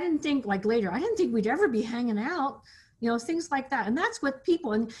 gee, I didn't think, like later, I didn't think we'd ever be hanging out, you know, things like that. And that's what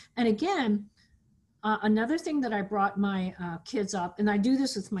people, and again, another thing that I brought my kids up, and I do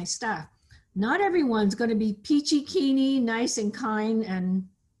this with my staff, not everyone's going to be peachy keeney, nice and kind, and,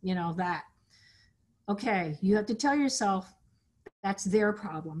 you know, that. Okay, you have to tell yourself that's their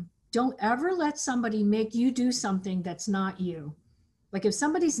problem. Don't ever let somebody make you do something that's not you. Like if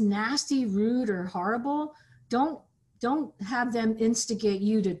somebody's nasty, rude, or horrible, don't have them instigate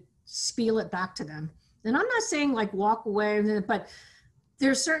you to spiel it back to them. And I'm not saying like walk away, but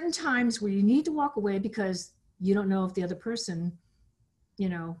there are certain times where you need to walk away because you don't know if the other person, you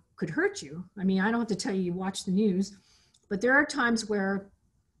know, could hurt you. I mean, I don't have to tell you watch the news, but there are times where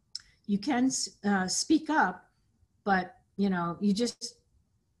you can speak up, but you know, you just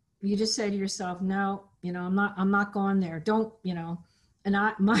say to yourself, no, you know, I'm not going there. Don't, you know, and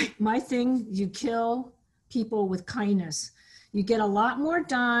my thing, you kill people with kindness. You get a lot more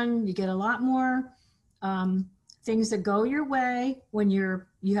done. You get a lot more things that go your way when you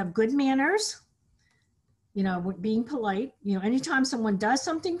have good manners, you know, being polite. You know, anytime someone does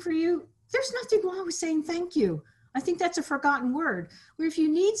something for you, there's nothing wrong with saying thank you. I think that's a forgotten word. Where if you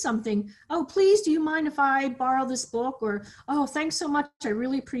need something, oh, please, do you mind if I borrow this book? Or, oh, thanks so much. I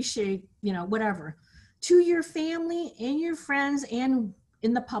really appreciate, you know, whatever. To your family and your friends and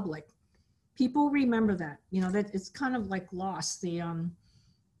in the public. People remember that, you know, that it's kind of like lost the,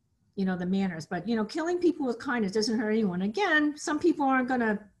 you know, the manners, but, you know, killing people with kindness doesn't hurt anyone. Again, some people aren't going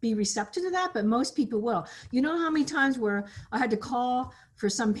to be receptive to that, but most people will. You know how many times where I had to call for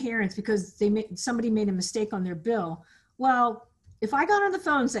some parents because somebody made a mistake on their bill. Well, if I got on the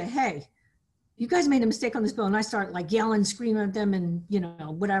phone and say, hey, you guys made a mistake on this bill, and I start like yelling, screaming at them and, you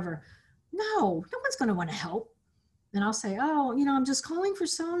know, whatever. No one's going to want to help. And I'll say, oh, you know, I'm just calling for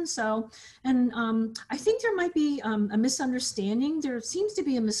so-and-so. And I think there might be a misunderstanding. There seems to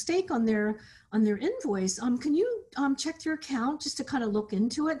be a mistake on their invoice. Can you check their account just to kind of look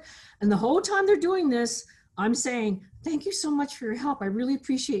into it? And the whole time they're doing this, I'm saying, thank you so much for your help. I really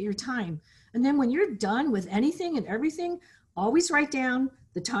appreciate your time. And then when you're done with anything and everything, always write down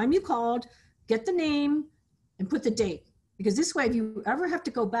the time you called, get the name, and put the date. Because this way, if you ever have to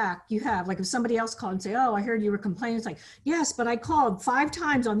go back, you have, like if somebody else called and say, oh, I heard you were complaining. It's like, yes, but I called 5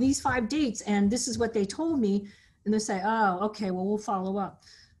 times on these 5 dates and this is what they told me. And they say, oh, okay, well, we'll follow up.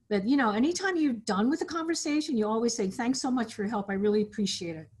 But, you know, anytime you're done with the conversation, you always say, thanks so much for your help. I really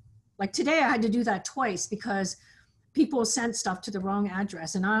appreciate it. Like today, I had to do that twice because people sent stuff to the wrong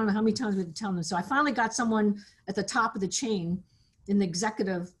address. And I don't know how many times we had to tell them. So I finally got someone at the top of the chain in the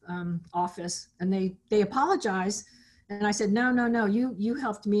executive office, and they apologized. And I said, no, you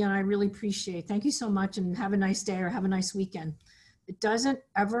helped me and I really appreciate it. Thank you so much and have a nice day or have a nice weekend. It doesn't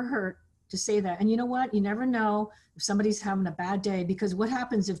ever hurt to say that. And you know what? You never know if somebody's having a bad day, because what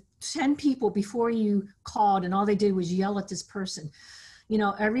happens if 10 people before you called and all they did was yell at this person? You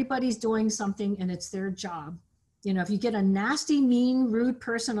know, everybody's doing something and it's their job. You know, if you get a nasty, mean, rude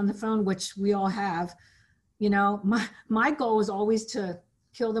person on the phone, which we all have, you know, my goal is always to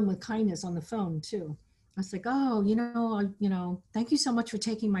kill them with kindness on the phone too. I was like, oh, you know, thank you so much for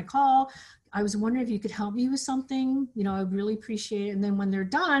taking my call. I was wondering if you could help me with something. You know, I'd really appreciate it. And then when they're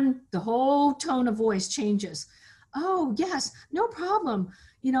done, the whole tone of voice changes. Oh, yes, no problem.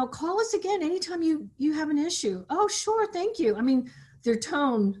 You know, call us again anytime you have an issue. Oh, sure, thank you. I mean, their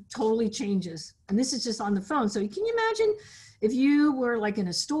tone totally changes. And this is just on the phone. So can you imagine if you were like in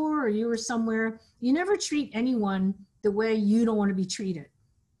a store or you were somewhere, you never treat anyone the way you don't want to be treated.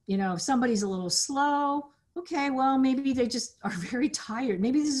 You know, if somebody's a little slow, okay, well, maybe they just are very tired.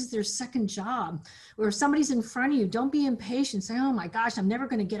 Maybe this is their second job. Or if somebody's in front of you, don't be impatient. Say, oh my gosh, I'm never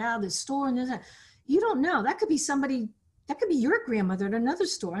going to get out of this store. And that. You don't know. That could be somebody, that could be your grandmother at another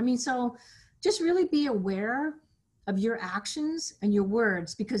store. I mean, so just really be aware of your actions and your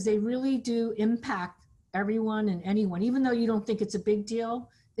words, because they really do impact everyone and anyone. Even though you don't think it's a big deal,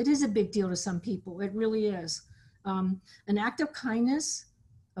 it is a big deal to some people. It really is. An act of kindness,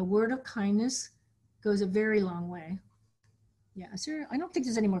 a word of kindness goes a very long way. Yeah, I don't think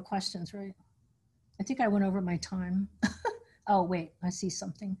there's any more questions, right? I think I went over my time. Oh, wait, I see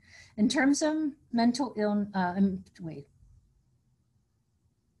something. In terms of mental illness, wait.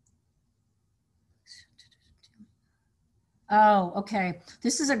 Oh, okay.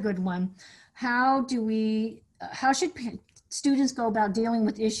 This is a good one. How should students go about dealing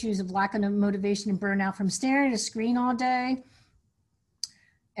with issues of lack of motivation and burnout from staring at a screen all day?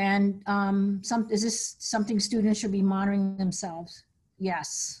 And is this something students should be monitoring themselves?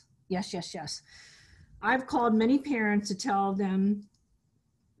 Yes. I've called many parents to talk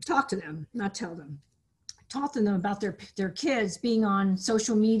to them about their kids being on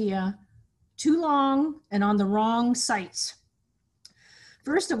social media too long and on the wrong sites.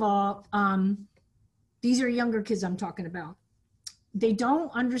 First of all, these are younger kids I'm talking about. They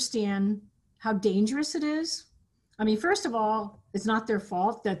don't understand how dangerous it is. I mean, first of all, it's not their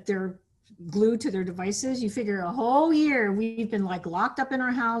fault that they're glued to their devices. You figure a whole year we've been like locked up in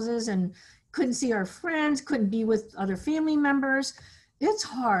our houses and couldn't see our friends, couldn't be with other family members. It's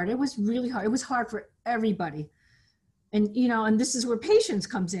hard. It was really hard. It was hard for everybody. And, you know, and this is where patience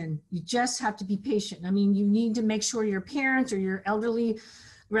comes in. You just have to be patient. I mean, you need to make sure your parents or your elderly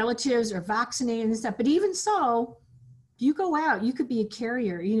relatives are vaccinated and stuff. But even so, you go out, you could be a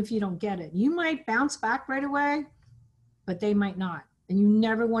carrier, even if you don't get it. You might bounce back right away, but they might not. And you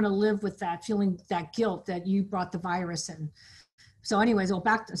never want to live with that feeling, that guilt that you brought the virus in. So anyways,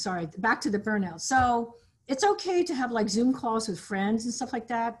 back to the burnout. So it's okay to have like Zoom calls with friends and stuff like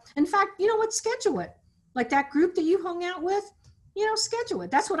that. In fact, you know what, schedule it. Like that group that you hung out with, you know, schedule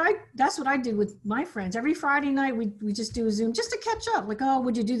it. That's what I did with my friends. Every Friday night, we just do a Zoom just to catch up. Like, oh,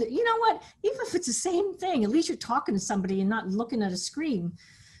 would you do that? You know what? Even if it's the same thing, at least you're talking to somebody and not looking at a screen.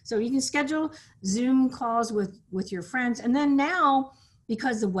 So you can schedule Zoom calls with your friends. And then now,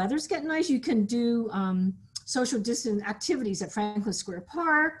 because the weather's getting nice, you can do social distance activities at Franklin Square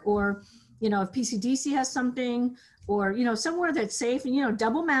Park, or, you know, if PCDC has something, or, you know, somewhere that's safe, and, you know,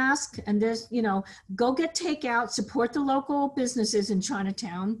 double mask, and there's, you know, go get takeout, support the local businesses in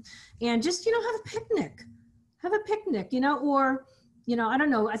Chinatown, and just, you know, have a picnic, you know, or, you know, I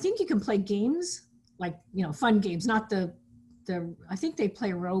don't know, I think you can play games, like, you know, fun games, not the I think they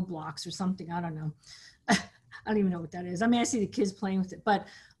play Roblox or something, I don't know. I don't even know what that is. I mean, I see the kids playing with it, but,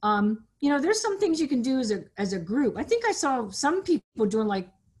 you know, there's some things you can do as a group. I think I saw some people doing like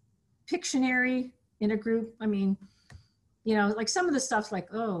Pictionary in a group. I mean, you know, like some of the stuff's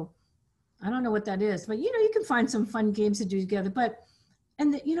like, oh, I don't know what that is, but, you know, you can find some fun games to do together. But,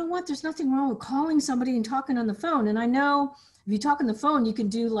 and you know what, there's nothing wrong with calling somebody and talking on the phone. And I know if you talk on the phone, you can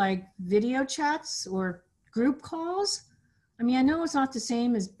do like video chats or group calls. I mean, I know it's not the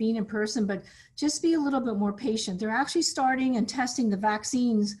same as being in person, but just be a little bit more patient. They're actually starting and testing the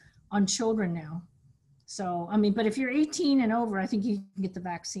vaccines on children now. So, I mean, but if you're 18 and over, I think you can get the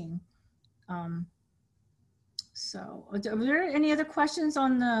vaccine. So are there any other questions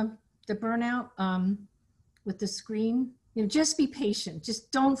on the burnout with the screen? You know, just be patient.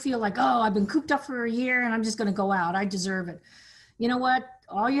 Just don't feel like, oh, I've been cooped up for a year and I'm just going to go out. I deserve it. You know what?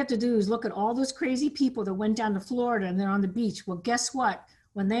 All you have to do is look at all those crazy people that went down to Florida and they're on the beach. Well, guess what?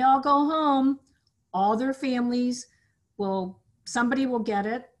 When they all go home, all their families somebody will get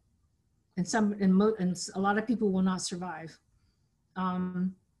it, and a lot of people will not survive.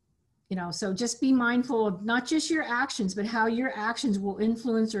 You know, so just be mindful of not just your actions, but how your actions will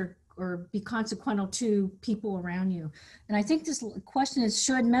influence or be consequential to people around you. And I think this question is,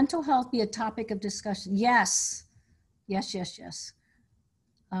 should mental health be a topic of discussion? Yes. Yes, yes, yes.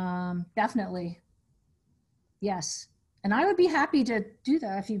 Definitely. Yes. And I would be happy to do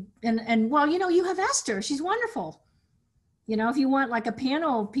that if you, and well, you know, you have Esther, she's wonderful. You know, if you want like a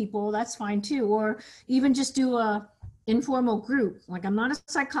panel of people, that's fine too. Or even just do a informal group. Like, I'm not a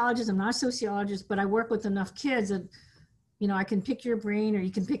psychologist, I'm not a sociologist, but I work with enough kids that, you know, I can pick your brain or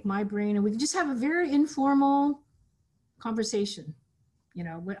you can pick my brain, and we can just have a very informal conversation. You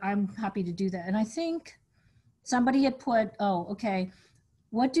know, I'm happy to do that. And I think somebody had put, oh, okay,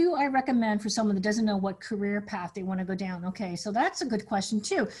 what do I recommend for someone that doesn't know what career path they want to go down? Okay, so that's a good question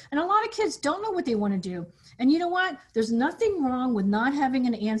too. And a lot of kids don't know what they want to do. And you know what? There's nothing wrong with not having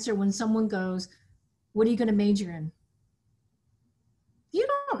an answer when someone goes, what are you going to major in? You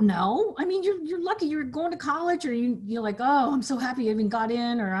don't know. I mean, you're lucky you're going to college, or you're like, oh, I'm so happy I even got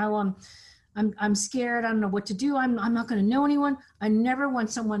in, or I'm scared. I don't know what to do. I'm not going to know anyone. I never want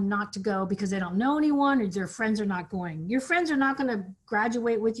someone not to go because they don't know anyone or their friends are not going. Your friends are not going to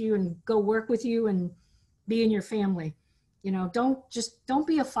graduate with you and go work with you and be in your family. You know, don't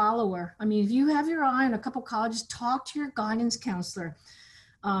be a follower. I mean, if you have your eye on a couple colleges, talk to your guidance counselor.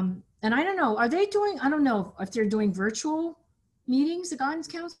 And I don't know, I don't know if they're doing virtual meetings, the guidance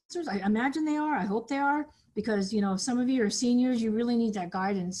counselors. I imagine they are. I hope they are, because, you know, some of you are seniors, you really need that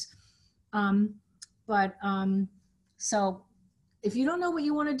guidance. So if you don't know what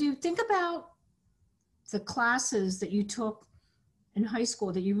you want to do, think about the classes that you took in high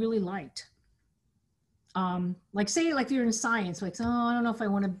school that you really liked. Like say, like you're in science, like, oh, I don't know if I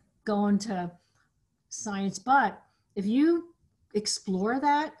want to go into science, but if you explore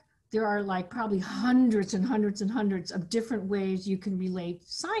that, there are like probably hundreds and hundreds and hundreds of different ways you can relate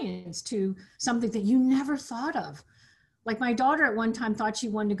science to something that you never thought of. Like my daughter at one time thought she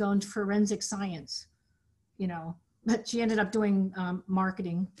wanted to go into forensic science, you know, but she ended up doing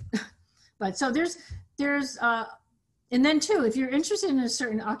marketing. But so and then too, if you're interested in a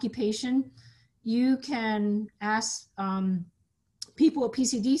certain occupation, you can ask people at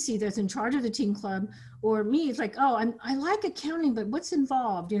PCDC that's in charge of the teen club, or me. It's like, oh, I like accounting, but what's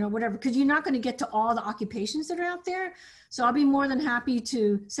involved, you know, whatever, because you're not going to get to all the occupations that are out there. So I'll be more than happy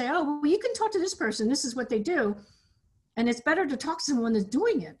to say, oh, well, you can talk to this person. This is what they do. And it's better to talk to someone that's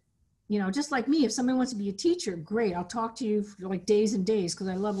doing it. You know, just like me, if somebody wants to be a teacher, great. I'll talk to you for like days and days because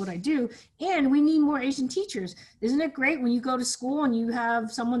I love what I do. And we need more Asian teachers. Isn't it great when you go to school and you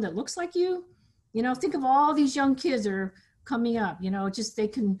have someone that looks like you? You know, think of all these young kids that are coming up, you know, just they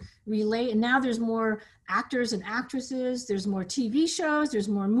can relate. And now there's more actors and actresses. There's more TV shows. There's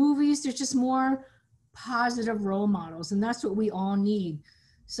more movies. There's just more positive role models. And that's what we all need.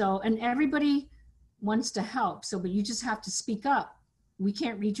 So, and everybody wants to help. So, but you just have to speak up. We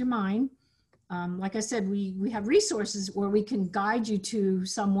can't read your mind. Like I said, we have resources where we can guide you to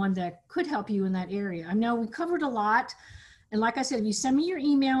someone that could help you in that area. I know we covered a lot. And like I said, if you send me your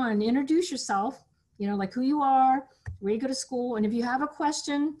email and introduce yourself, you know, like who you are, where you go to school. And if you have a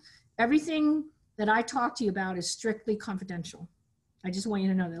question, everything that I talk to you about is strictly confidential. I just want you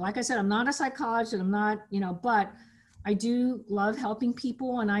to know that. Like I said, I'm not a psychologist, I'm not, but I do love helping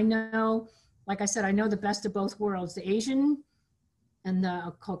people. And I know, like I said, I know the best of both worlds, the Asian and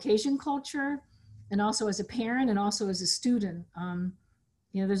the Caucasian culture, and also as a parent and also as a student.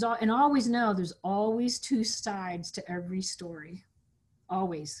 There's there's always two sides to every story,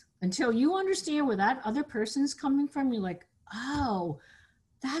 always. Until you understand where that other person's coming from, you're like, oh,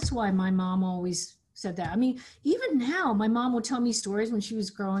 that's why my mom always said that. I mean, even now, my mom will tell me stories when she was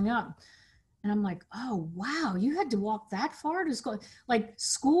growing up. And I'm like, oh, wow, you had to walk that far to school. Like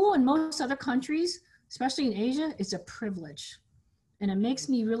school in most other countries, especially in Asia, it's a privilege. And it makes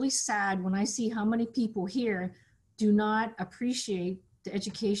me really sad when I see how many people here do not appreciate the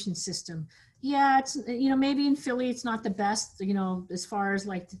education system. Yeah, it's, maybe in Philly, it's not the best, as far as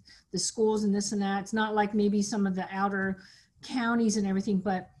like the schools and this and that. It's not like maybe some of the outer counties and everything,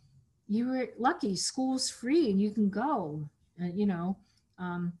 but you were lucky, school's free and you can go,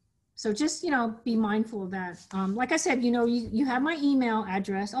 so just, be mindful of that. Like I said, you have my email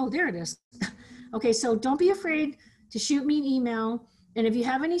address. Oh, there it is. Okay, so don't be afraid to shoot me an email. And if you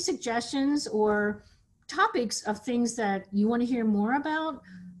have any suggestions or topics of things that you want to hear more about,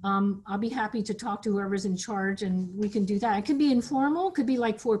 I'll be happy to talk to whoever's in charge and we can do that. It could be informal, could be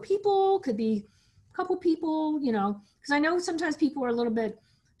like 4 people, could be a couple people, because I know sometimes people are a little bit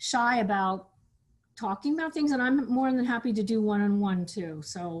shy about talking about things, and I'm more than happy to do one-on-one too.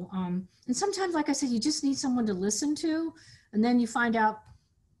 So, and sometimes, like I said, you just need someone to listen to, and then you find out,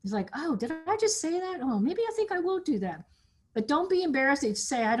 it's like, oh, did I just say that? Oh, maybe I think I will do that. But don't be embarrassed to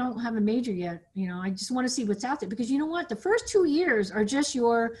say, I don't have a major yet. I just want to see what's out there, because you know what? The first 2 years are just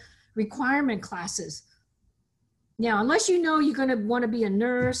your requirement classes. Now, unless you're going to want to be a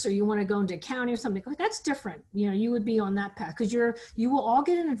nurse or you want to go into accounting or something, that's different. You would be on that path, because you will all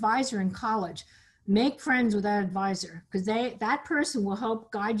get an advisor in college. Make friends with that advisor, because that person will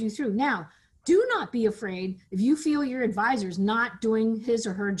help guide you through. Now, do not be afraid if you feel your advisor is not doing his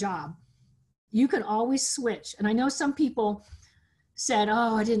or her job. You can always switch. And I know some people said,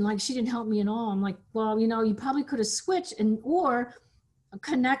 oh, she didn't help me at all. I'm like, well, you probably could have switched or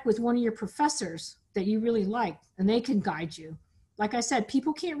connect with one of your professors that you really like, and they can guide you. Like I said,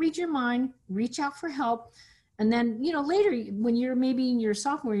 people can't read your mind, reach out for help. And then, later when you're maybe in your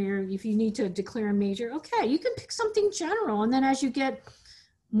sophomore year, if you need to declare a major, okay, you can pick something general. And then as you get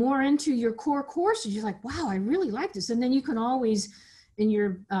more into your core courses, you're like, wow, I really like this. And then you can always, in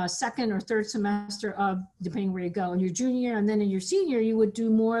your second or third semester of, depending where you go, in your junior and then in your senior, you would do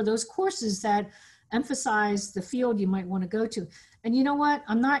more of those courses that emphasize the field you might want to go to. And you know what?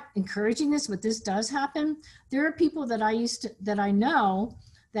 I'm not encouraging this, but this does happen. There are people that I know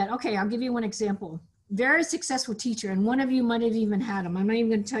that, okay, I'll give you one example. Very successful teacher, and one of you might have even had him. I'm not even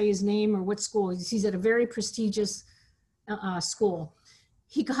going to tell you his name or what school. He's at a very prestigious school.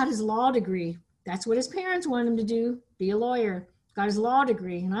 He got his law degree. That's what his parents wanted him to do, be a lawyer. Got his law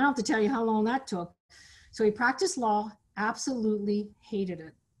degree, and I don't have to tell you how long that took. So he practiced law, absolutely hated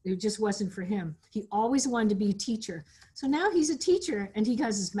it. It just wasn't for him. He always wanted to be a teacher. So now he's a teacher, and he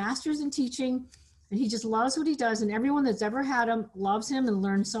has his master's in teaching, and he just loves what he does, and everyone that's ever had him loves him and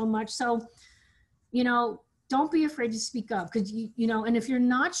learns so much. So, don't be afraid to speak up, because, and if you're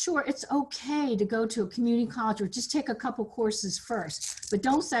not sure, it's okay to go to a community college or just take a couple courses first. But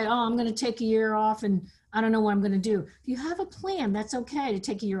don't say, oh, I'm going to take a year off and I don't know what I'm going to do. If you have a plan, that's okay to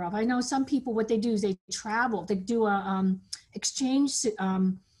take a year off. I know some people, what they do is they travel. They do a exchange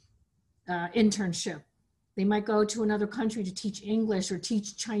internship. They might go to another country to teach English or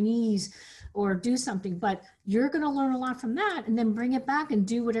teach Chinese or do something, but you're going to learn a lot from that and then bring it back and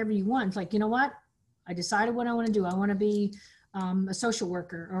do whatever you want. It's like, you know what? I decided what I want to do. I want to be a social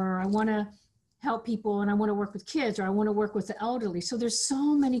worker, or I want to help people and I want to work with kids, or I want to work with the elderly. So there's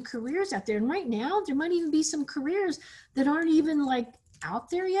so many careers out there. And right now there might even be some careers that aren't even like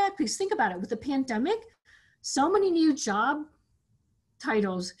out there yet. Because think about it, with the pandemic, so many new job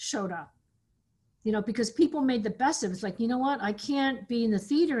titles showed up, because people made the best of it. It's like, you know what? I can't be in the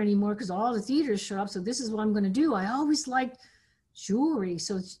theater anymore because all the theaters showed up. So this is what I'm going to do. I always liked jewelry.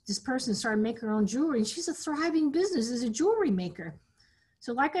 So this person started making her own jewelry, and she's a thriving business as a jewelry maker.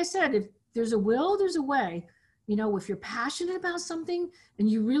 So like I said, if there's a will, there's a way. If you're passionate about something and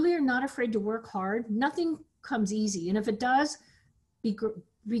you really are not afraid to work hard, nothing comes easy. And if it does, be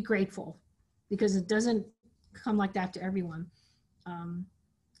grateful, because it doesn't come like that to everyone.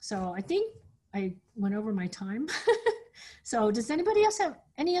 So I think I went over my time. So does anybody else have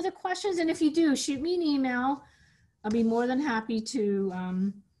any other questions? And if you do, shoot me an email. I'll be more than happy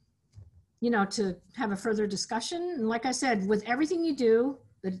to you know, to have a further discussion. And like I said, with everything you do,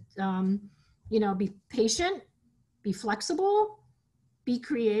 you know, be patient, be flexible, be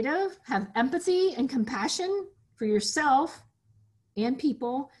creative, have empathy and compassion for yourself and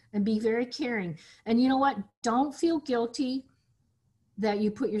people, and be very caring. And you know what? Don't feel guilty that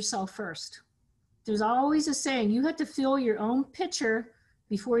you put yourself first. There's always a saying, you have to fill your own pitcher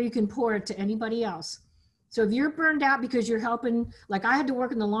before you can pour it to anybody else. So if you're burned out because you're helping, like I had to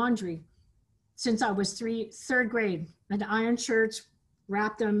work in the laundry since I was third grade. I had to iron shirts,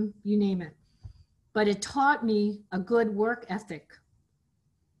 wrap them, you name it. But it taught me a good work ethic.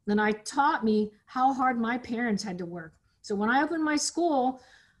 Then I taught me how hard my parents had to work. So when I opened my school,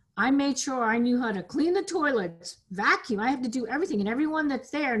 I made sure I knew how to clean the toilets, vacuum. I have to do everything. And everyone that's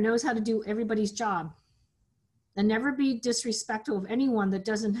there knows how to do everybody's job. And never be disrespectful of anyone that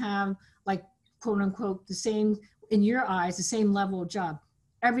doesn't have, like, quote unquote, the same, in your eyes, the same level of job.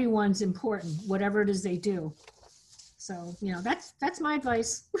 Everyone's important, whatever it is they do. So, you know, that's my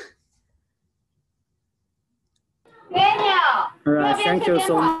advice. All right, thank you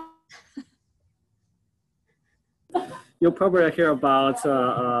so much. You probably hear about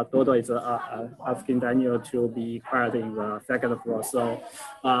Dodo is asking Daniel to be quiet in the second floor. So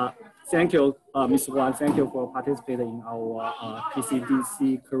thank you, Ms. Wong. Thank you for participating in our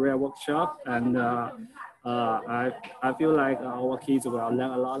PCDC career workshop. And I feel like our kids will learn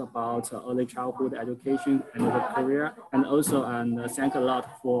a lot about early childhood education and the career. And also, thank a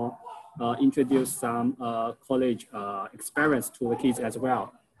lot for introduce some college experience to the kids as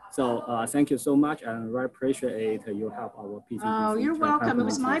well. So thank you so much, and I appreciate you help our PCDC. Oh, you're welcome. It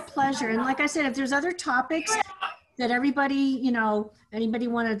was my pleasure. And like I said, if there's other topics that everybody, you know, anybody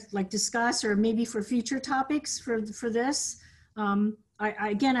want to like discuss, or maybe for future topics for this,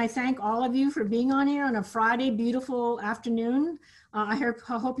 again, I thank all of you for being on here on a Friday, beautiful afternoon. I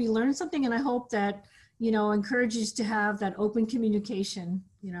hope you learned something, and I hope that, you know, encourages to have that open communication,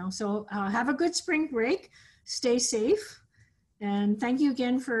 you know. So have a good spring break, stay safe. And thank you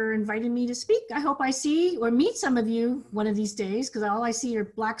again for inviting me to speak. I hope I see or meet some of you one of these days, because all I see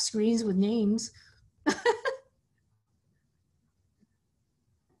are black screens with names.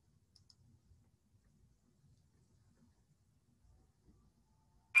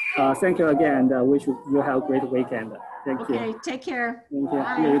 Thank you again, and wish you have a great weekend. Thank you. Okay, take care. Thank you.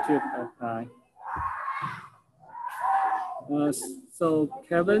 Bye. You too. Bye. So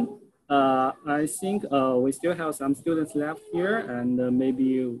Kevin, I think we still have some students left here, and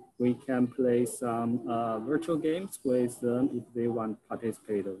maybe we can play some virtual games with them if they want to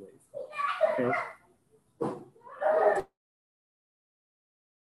participate with. Okay.